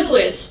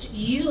newest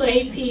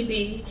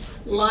UAPB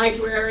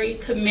Library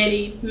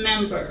Committee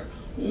member.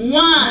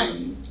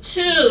 1,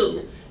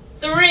 2,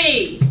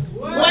 3,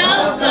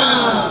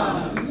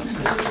 welcome!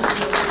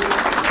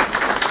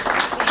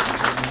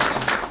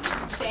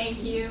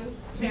 Thank you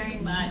very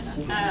much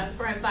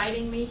for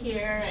inviting me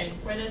here, and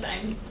for this,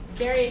 I'm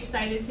very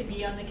excited to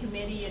be on the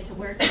committee and to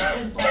work with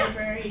this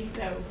library,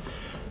 so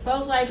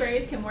both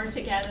libraries can work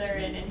together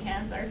and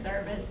enhance our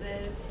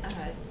services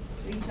to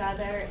each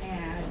other.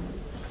 And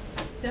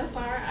so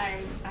far,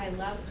 I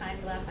love Pine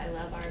Bluff, I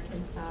love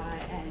Arkansas,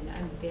 and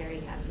I'm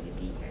very happy to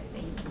be here.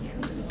 Thank you.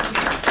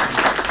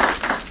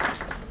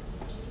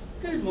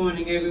 Good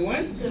morning,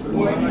 everyone. Good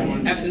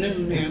morning.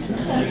 Afternoon now.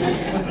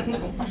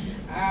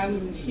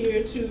 I'm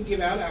here to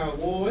give out our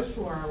awards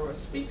for our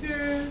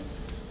speakers,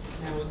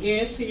 our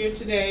guests here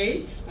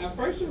today. Our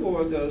first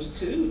award goes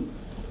to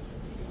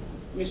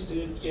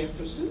Mr.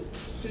 Jefferson,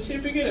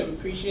 Certificate of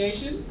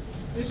Appreciation.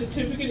 This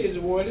certificate is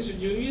awarded to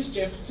Julius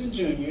Jefferson,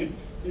 Jr.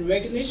 in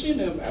recognition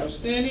of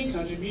outstanding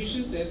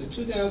contributions as a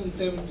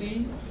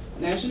 2017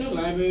 National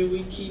Library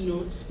Week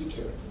Keynote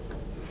Speaker.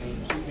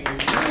 Thank you very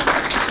much.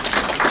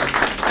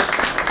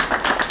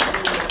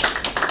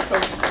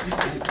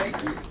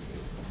 Thank you.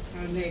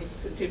 Our next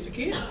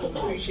certificate of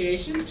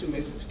appreciation to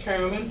Mrs.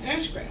 Carolyn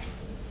Ashcraft.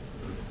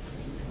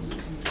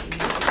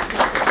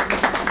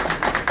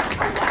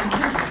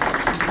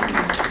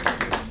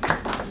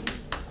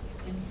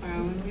 And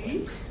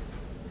finally,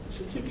 the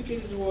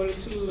certificate is awarded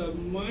to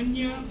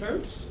Lamonia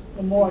Burks.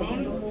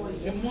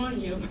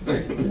 Lamonia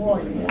Burks.